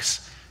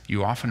facts,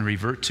 you often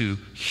revert to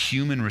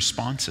human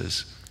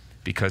responses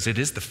because it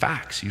is the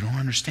facts. You don't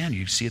understand.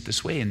 You see it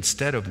this way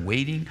instead of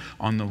waiting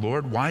on the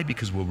Lord. Why?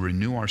 Because we'll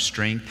renew our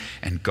strength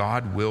and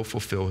God will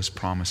fulfill his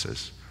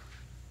promises.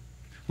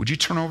 Would you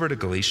turn over to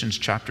Galatians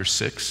chapter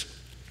 6?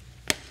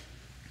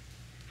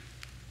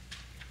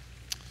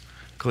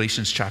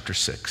 Galatians chapter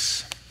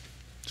 6.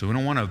 So we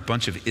don't want a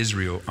bunch of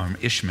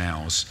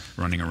Ishmaels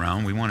running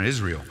around. We want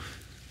Israel.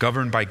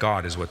 Governed by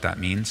God is what that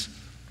means.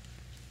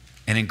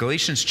 And in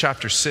Galatians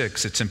chapter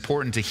 6, it's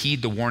important to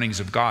heed the warnings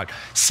of God.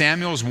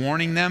 Samuel's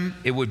warning them.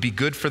 It would be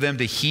good for them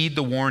to heed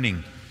the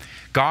warning.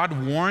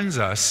 God warns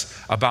us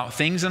about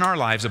things in our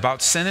lives,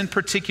 about sin in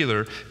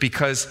particular,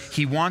 because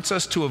he wants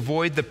us to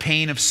avoid the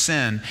pain of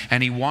sin,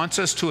 and he wants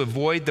us to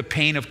avoid the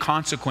pain of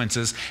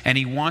consequences, and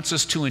he wants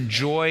us to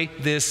enjoy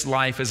this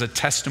life as a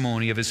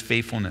testimony of his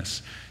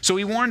faithfulness. So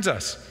he warns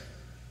us.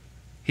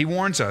 He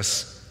warns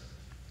us.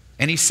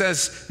 And he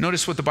says,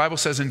 notice what the Bible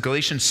says in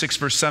Galatians 6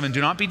 verse 7,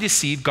 do not be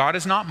deceived, God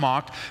is not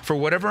mocked, for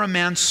whatever a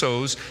man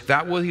sows,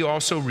 that will he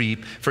also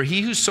reap. For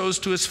he who sows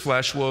to his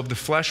flesh will of the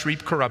flesh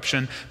reap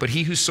corruption, but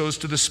he who sows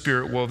to the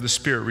Spirit will of the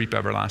Spirit reap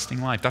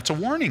everlasting life. That's a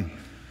warning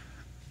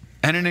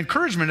and an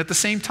encouragement at the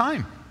same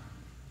time.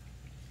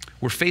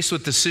 We're faced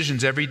with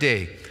decisions every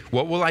day.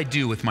 What will I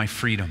do with my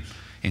freedom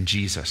in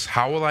Jesus?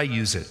 How will I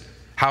use it?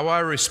 How will I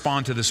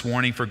respond to this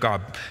warning for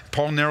God?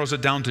 Paul narrows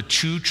it down to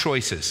two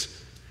choices.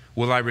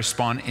 Will I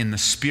respond in the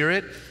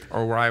Spirit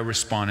or will I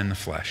respond in the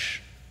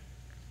flesh?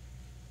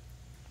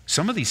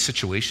 Some of these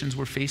situations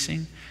we're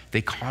facing,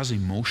 they cause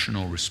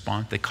emotional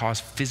response. They cause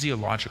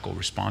physiological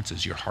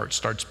responses. Your heart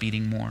starts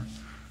beating more.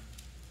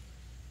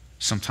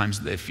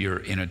 Sometimes if you're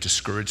in a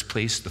discouraged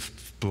place, the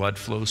blood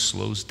flow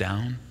slows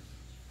down.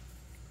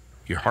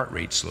 Your heart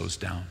rate slows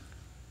down.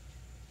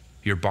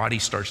 Your body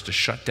starts to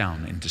shut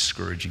down in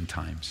discouraging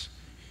times.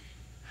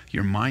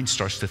 Your mind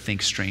starts to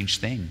think strange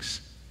things.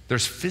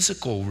 There's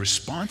physical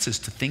responses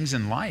to things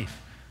in life.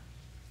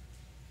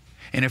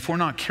 And if we're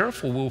not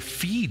careful, we'll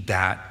feed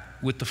that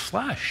with the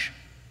flesh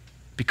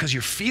because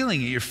you're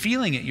feeling it, you're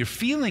feeling it, you're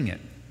feeling it.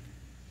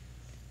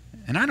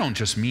 And I don't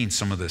just mean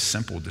some of the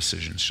simple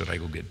decisions. Should I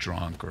go get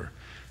drunk or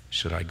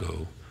should I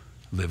go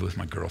live with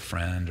my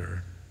girlfriend?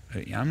 Or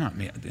I'm not,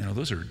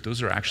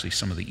 those are actually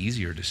some of the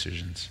easier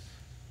decisions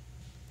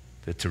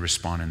to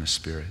respond in the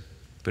Spirit.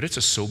 But it's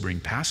a sobering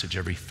passage.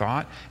 Every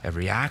thought,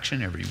 every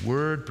action, every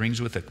word brings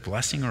with it a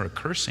blessing or a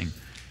cursing.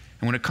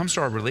 And when it comes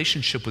to our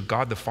relationship with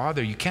God the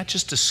Father, you can't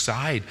just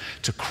decide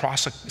to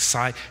cut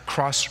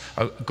across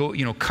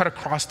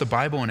the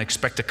Bible and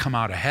expect to come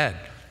out ahead.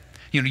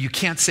 You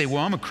can't say,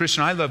 well, I'm a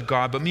Christian, I love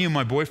God, but me and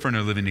my boyfriend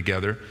are living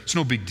together. It's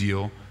no big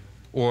deal.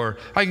 Or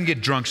I can get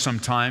drunk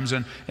sometimes,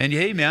 and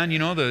hey, man,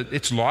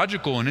 it's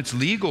logical and it's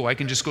legal. I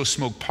can just go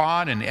smoke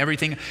pot and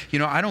everything.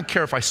 I don't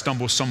care if I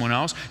stumble someone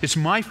else. It's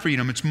my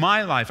freedom. It's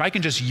my life. I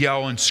can just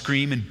yell and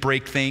scream and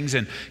break things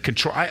and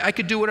control. I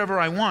could do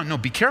whatever I want. No,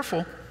 be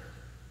careful.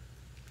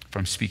 If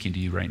I'm speaking to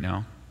you right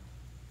now,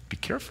 be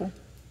careful,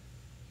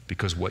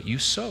 because what you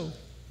sow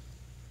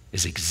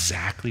is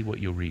exactly what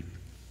you'll reap.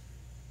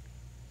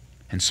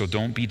 And so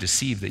don't be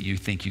deceived that you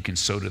think you can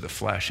sow to the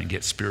flesh and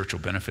get spiritual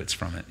benefits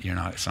from it.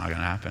 It's not going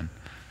to happen.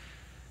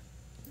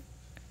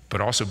 But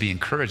also be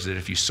encouraged that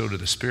if you sow to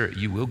the Spirit,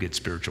 you will get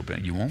spiritual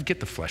benefit. You won't get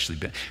the fleshly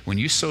benefit. When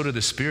you sow to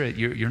the Spirit,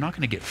 you're not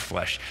going to get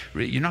flesh.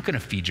 You're not going to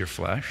feed your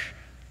flesh.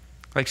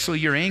 So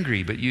you're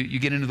angry, but you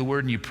get into the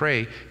Word and you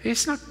pray.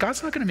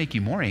 God's not going to make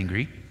you more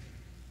angry,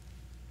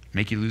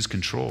 make you lose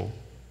control.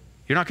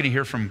 You're not going to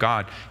hear from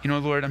God,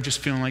 Lord, I'm just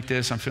feeling like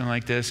this, I'm feeling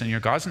like this. And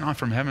God's not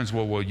from heavens.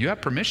 Well, you have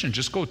permission.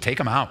 Just go take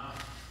him out.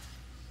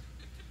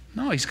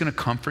 No, he's going to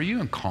comfort you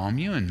and calm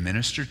you and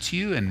minister to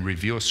you and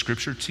reveal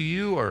scripture to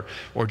you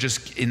or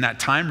just in that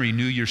time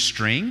renew your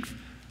strength.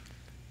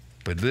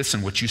 But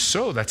listen, what you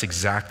sow, that's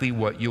exactly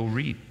what you'll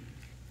reap.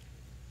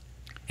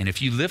 And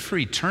if you live for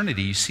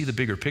eternity, you see the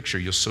bigger picture,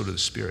 you'll sow to the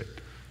Spirit.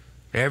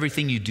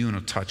 Everything you do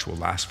and touch will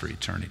last for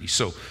eternity.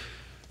 So,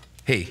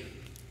 hey,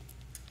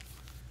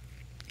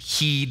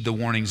 heed the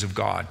warnings of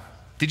God.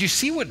 Did you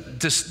see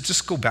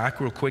just go back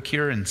real quick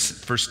here in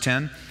verse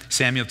 10.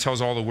 Samuel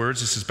tells all the words.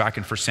 This is back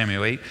in 1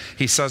 Samuel 8.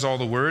 He says all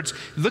the words.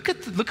 Look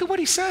at what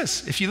he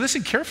says. If you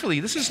listen carefully,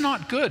 this is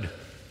not good.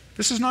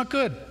 This is not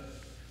good.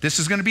 This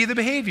is going to be the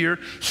behavior.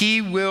 He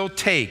will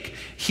take.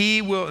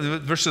 He will,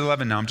 verse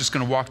 11 now. I'm just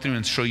going to walk through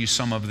and show you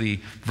some of the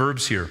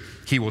verbs here.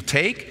 He will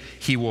take.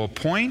 He will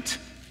appoint.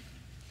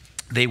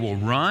 They will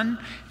run.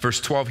 Verse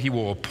 12, he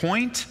will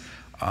appoint.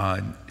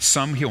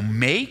 Some he'll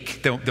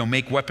make. They'll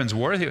make weapons of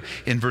war.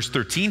 In verse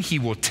 13, he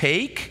will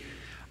take.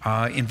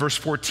 In verse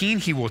 14,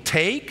 he will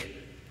take.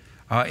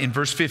 In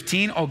verse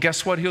 15,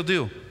 guess what he'll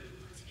do?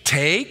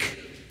 Take.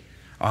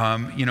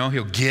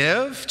 He'll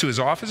give to his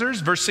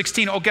officers. Verse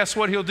 16, guess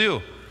what he'll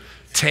do?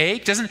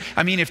 Take.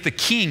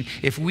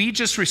 If we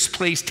just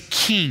replaced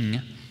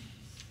king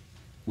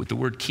with the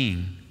word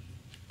king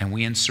and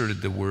we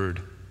inserted the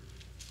word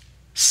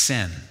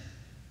sin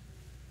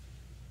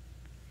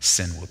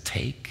will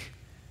take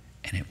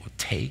and it will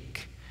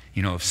take.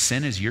 You know, if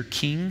sin is your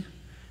king,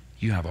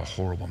 you have a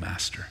horrible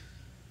master.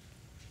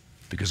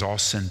 Because all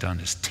sin done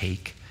is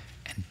take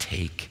and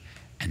take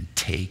and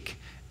take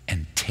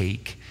and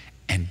take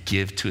and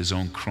give to his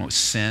own cross.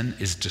 Sin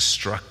is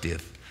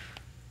destructive.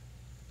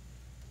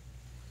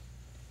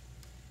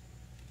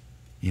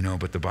 You know,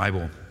 but the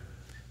Bible,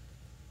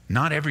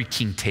 not every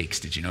king takes.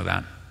 Did you know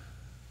that?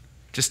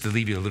 Just to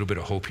leave you a little bit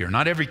of hope here.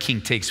 Not every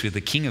king takes. With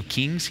the King of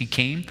Kings, he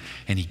came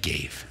and he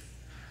gave.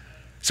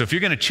 So if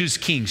you're going to choose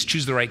kings,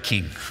 choose the right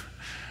king.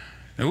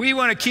 We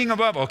want a king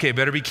above. Okay,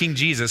 better be King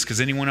Jesus, because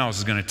anyone else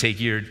is going to take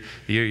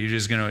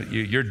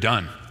you're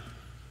done.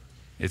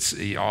 It's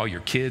all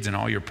your kids and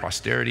all your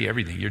posterity,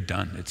 everything. You're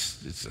done.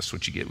 That's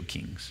what you get with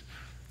kings.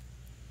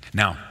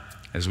 Now,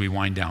 as we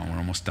wind down, we're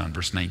almost done.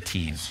 Verse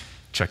 19.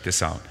 Check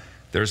this out.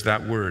 There's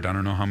that word. I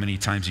don't know how many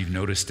times you've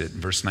noticed it.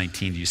 Verse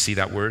 19. Do you see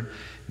that word?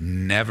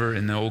 Never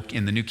in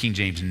the New King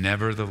James.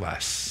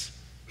 Nevertheless.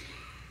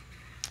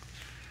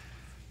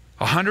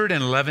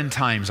 111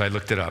 times I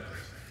looked it up.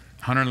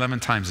 111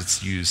 times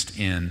it's used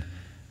in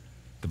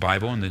the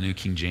Bible, in the New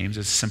King James.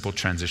 It's a simple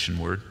transition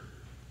word.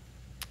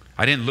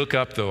 I didn't look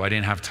up, though. I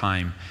didn't have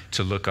time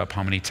to look up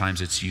how many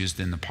times it's used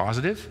in the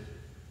positive.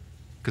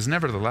 Because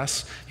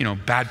nevertheless, you know,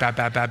 bad, bad,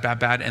 bad, bad, bad,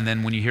 bad. And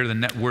then when you hear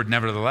the word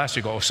nevertheless,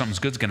 you go, oh, something's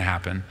good's going to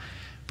happen.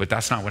 But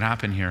that's not what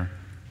happened here.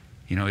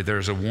 You know,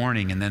 there's a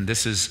warning. And then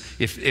this is,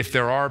 if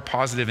there are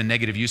positive and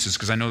negative uses,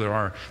 because I know there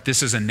are,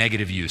 this is a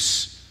negative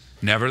use.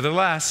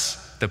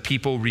 Nevertheless, the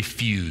people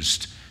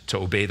refused to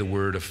obey the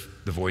word of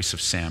the voice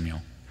of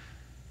Samuel.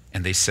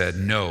 And they said,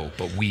 no,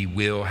 but we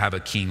will have a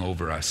king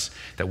over us,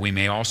 that we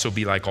may also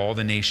be like all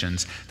the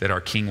nations, that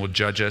our king will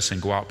judge us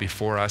and go out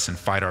before us and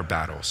fight our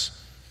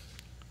battles.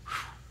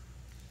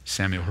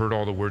 Samuel heard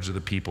all the words of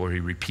the people. He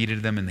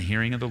repeated them in the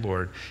hearing of the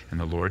Lord. And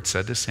the Lord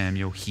said to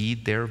Samuel,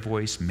 heed their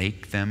voice,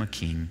 make them a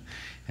king.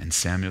 And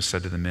Samuel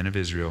said to the men of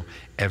Israel,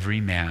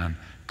 every man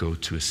go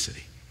to his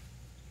city.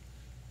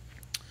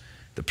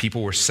 The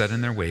people were set in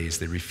their ways.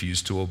 They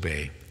refused to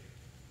obey.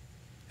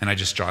 And I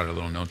just jotted a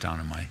little note down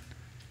in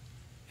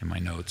my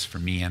notes for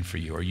me and for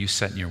you. Are you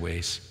set in your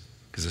ways?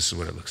 Because this is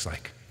what it looks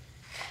like.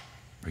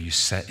 Are you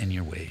set in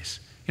your ways?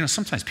 You know,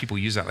 sometimes people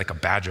use that like a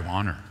badge of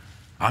honor.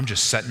 I'm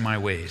just set in my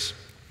ways.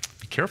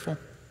 Be careful.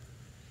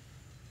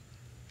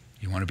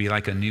 You want to be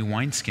like a new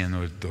wineskin,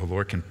 or the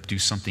Lord can do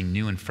something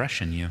new and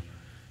fresh in you.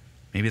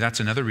 Maybe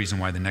that's another reason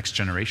why the next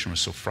generation was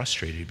so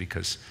frustrated,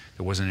 because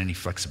there wasn't any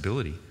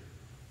flexibility.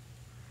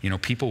 You know,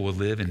 people will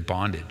live in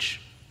bondage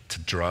to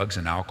drugs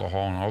and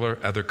alcohol and all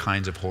other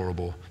kinds of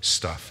horrible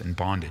stuff in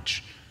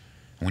bondage.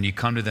 And when you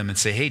come to them and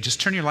say, hey, just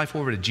turn your life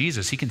over to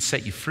Jesus, he can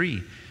set you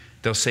free.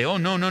 They'll say, oh,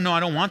 no, I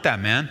don't want that,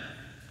 man.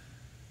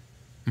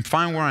 I'm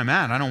fine where I'm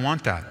at. I don't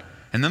want that.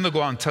 And then they'll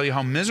go out and tell you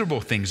how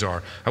miserable things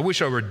are. I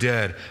wish I were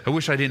dead. I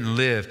wish I didn't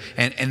live.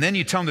 And then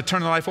you tell them to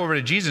turn their life over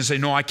to Jesus and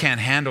say, no, I can't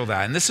handle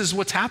that. And this is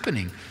what's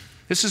happening.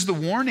 This is the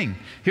warning.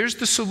 Here's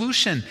the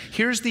solution.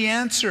 Here's the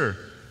answer.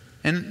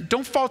 And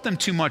don't fault them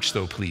too much,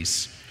 though,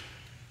 please.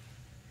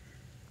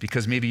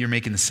 Because maybe you're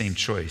making the same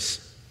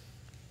choice.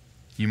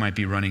 You might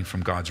be running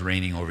from God's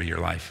reigning over your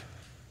life,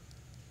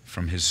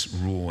 from his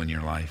rule in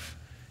your life.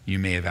 You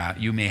may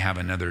have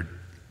another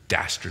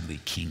dastardly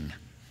king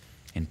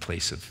in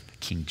place of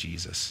King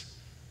Jesus.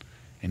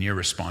 And your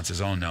response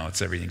is, oh no,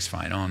 everything's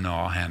fine. Oh no,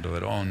 I'll handle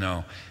it. Oh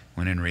no.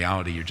 When in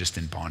reality, you're just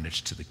in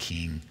bondage to the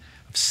king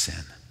of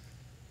sin.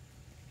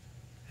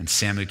 And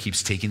Samuel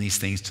keeps taking these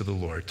things to the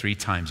Lord. 3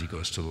 times he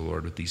goes to the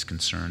Lord with these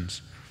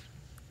concerns.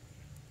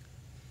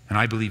 And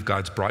I believe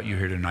God's brought you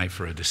here tonight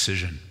for a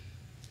decision.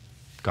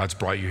 God's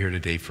brought you here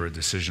today for a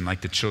decision.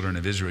 Like the children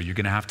of Israel, you're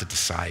going to have to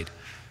decide.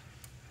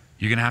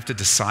 You're going to have to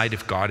decide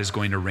if God is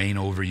going to reign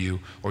over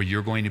you, or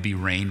you're going to be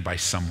reigned by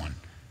someone,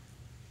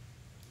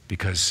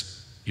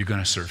 because you're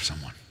going to serve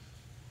someone.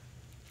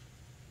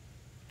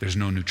 There's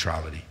no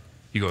neutrality.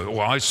 You go,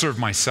 well, I serve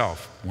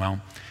myself.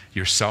 Well,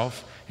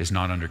 yourself is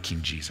not under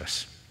King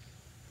Jesus.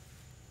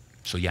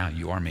 So yeah,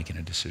 you are making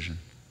a decision.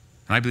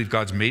 And I believe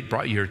God's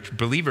brought you here.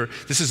 Believer,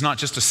 this is not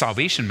just a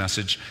salvation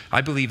message.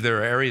 I believe there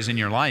are areas in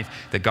your life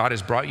that God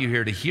has brought you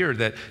here to hear,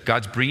 that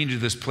God's bringing you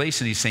to this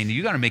place and he's saying,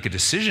 you got to make a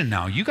decision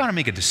now. You got to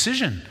make a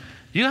decision.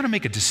 You got to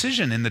make a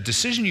decision. And the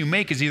decision you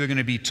make is either going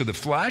to be to the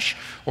flesh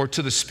or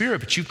to the spirit,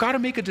 but you've got to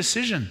make a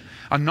decision.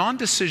 A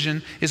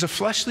non-decision is a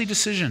fleshly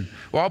decision.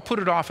 Well, I'll put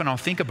it off and I'll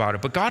think about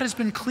it. But God has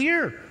been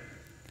clear.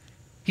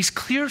 He's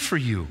clear for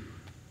you.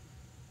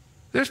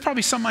 There's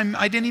probably something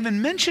I didn't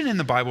even mention in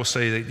the Bible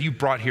study that you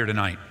brought here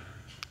tonight.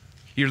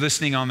 You're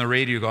listening on the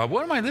radio, you go,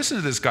 what am I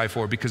listening to this guy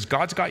for? Because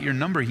God's got your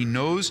number. He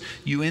knows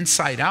you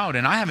inside out.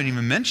 And I haven't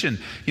even mentioned,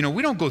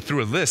 we don't go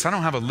through a list. I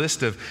don't have a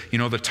list of,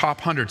 the top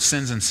 100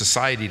 sins in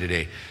society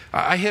today.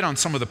 I hit on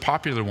some of the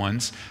popular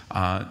ones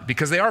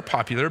because they are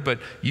popular, but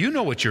you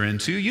know what you're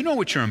into. You know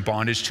what you're in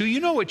bondage to. You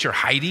know what you're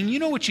hiding. You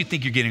know what you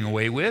think you're getting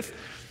away with.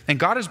 And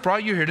God has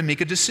brought you here to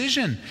make a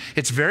decision.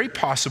 It's very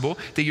possible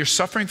that you're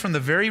suffering from the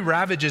very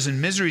ravages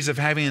and miseries of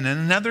having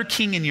another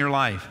king in your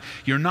life.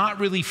 You're not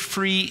really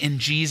free in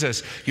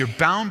Jesus. You're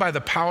bound by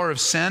the power of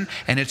sin,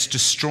 and it's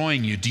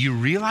destroying you. Do you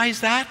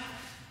realize that?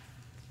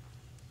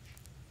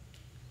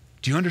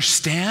 Do you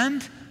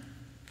understand?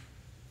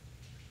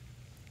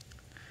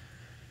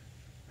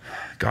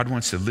 God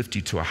wants to lift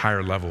you to a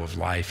higher level of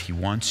life. He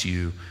wants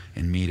you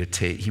and me to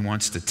take, he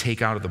wants to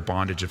take out of the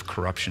bondage of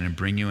corruption and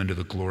bring you into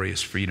the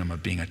glorious freedom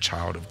of being a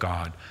child of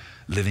God,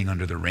 living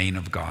under the reign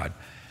of God.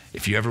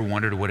 If you ever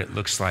wondered what it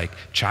looks like,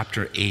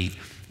 chapter 8,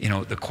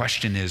 the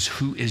question is,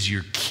 who is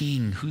your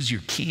king? Who's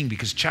your king?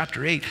 Because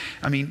chapter 8,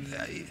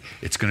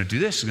 it's going to do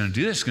this, it's going to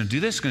do this, it's going to do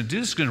this, it's going to do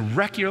this, it's going to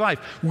wreck your life.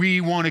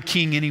 We want a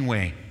king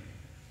anyway.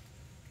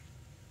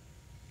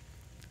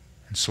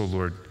 And so,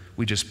 Lord,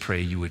 we just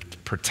pray you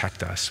would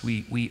protect us.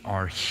 We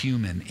are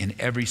human in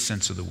every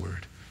sense of the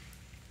word.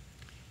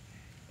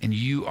 And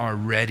you are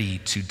ready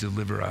to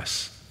deliver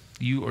us.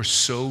 You are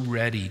so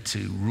ready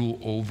to rule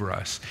over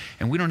us.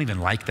 And we don't even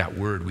like that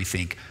word. We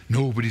think,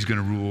 nobody's going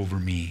to rule over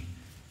me.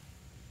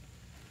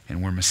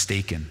 And we're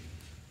mistaken.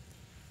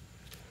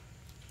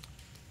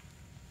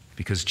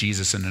 Because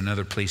Jesus, in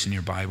another place in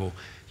your Bible,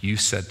 you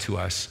said to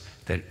us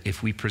that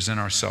if we present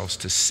ourselves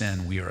to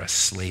sin, we are a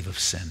slave of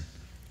sin.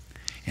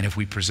 And if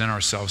we present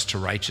ourselves to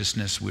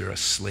righteousness, we're a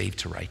slave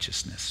to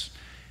righteousness.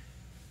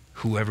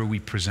 Whoever we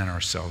present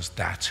ourselves,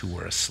 that's who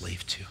we're a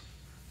slave to.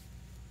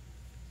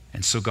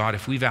 And so, God,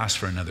 if we've asked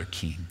for another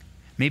king,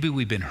 maybe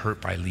we've been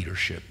hurt by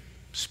leadership,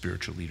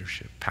 spiritual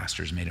leadership.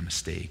 Pastors made a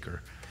mistake,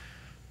 or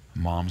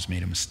moms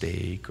made a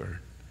mistake,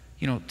 or,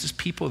 just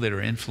people that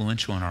are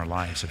influential in our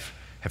lives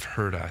have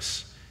hurt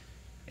us.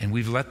 And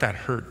we've let that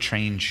hurt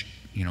change,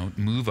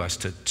 move us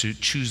to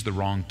choose the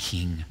wrong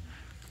king.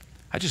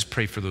 I just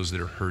pray for those that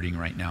are hurting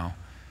right now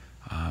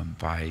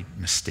by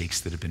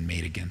mistakes that have been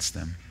made against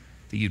them,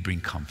 that you'd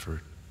bring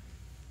comfort,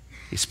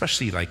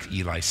 especially like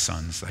Eli's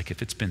sons. Like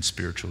if it's been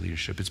spiritual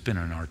leadership, it's been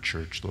in our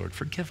church, Lord,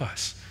 forgive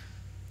us.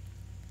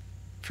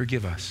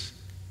 Forgive us.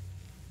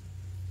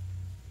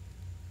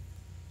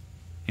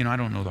 I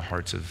don't know the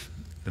hearts of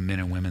the men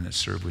and women that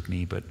serve with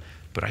me, but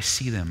I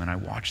see them and I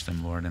watch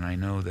them, Lord, and I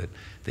know that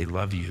they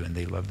love you and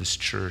they love this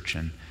church,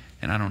 and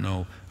I don't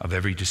know of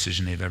every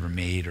decision they've ever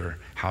made or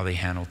how they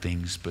handle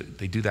things, but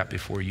they do that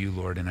before you,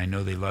 Lord, and I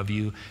know they love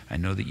you. I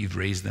know that you've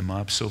raised them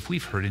up. So if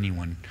we've hurt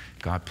anyone,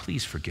 God,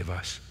 please forgive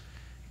us.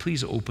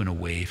 Please open a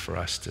way for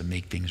us to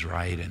make things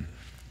right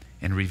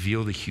and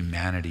reveal the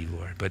humanity,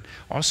 Lord. But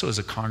also as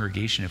a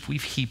congregation, if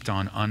we've heaped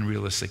on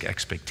unrealistic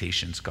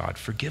expectations, God,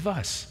 forgive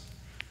us.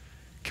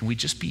 Can we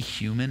just be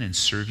human and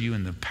serve you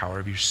in the power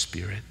of your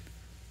Spirit?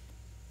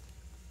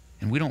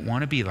 And we don't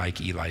want to be like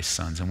Eli's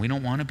sons, and we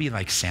don't want to be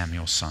like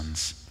Samuel's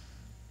sons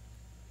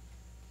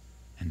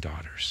and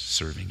daughters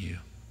serving you.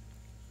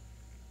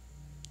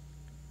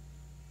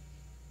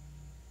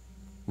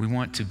 We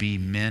want to be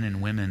men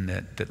and women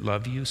that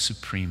love you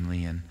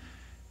supremely and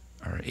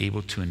are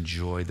able to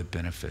enjoy the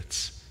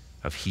benefits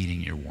of heeding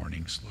your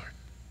warnings, Lord.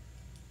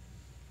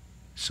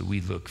 So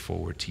we look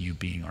forward to you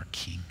being our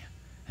King,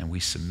 and we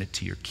submit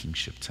to your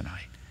kingship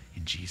tonight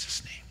in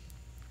Jesus'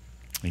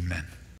 name. Amen.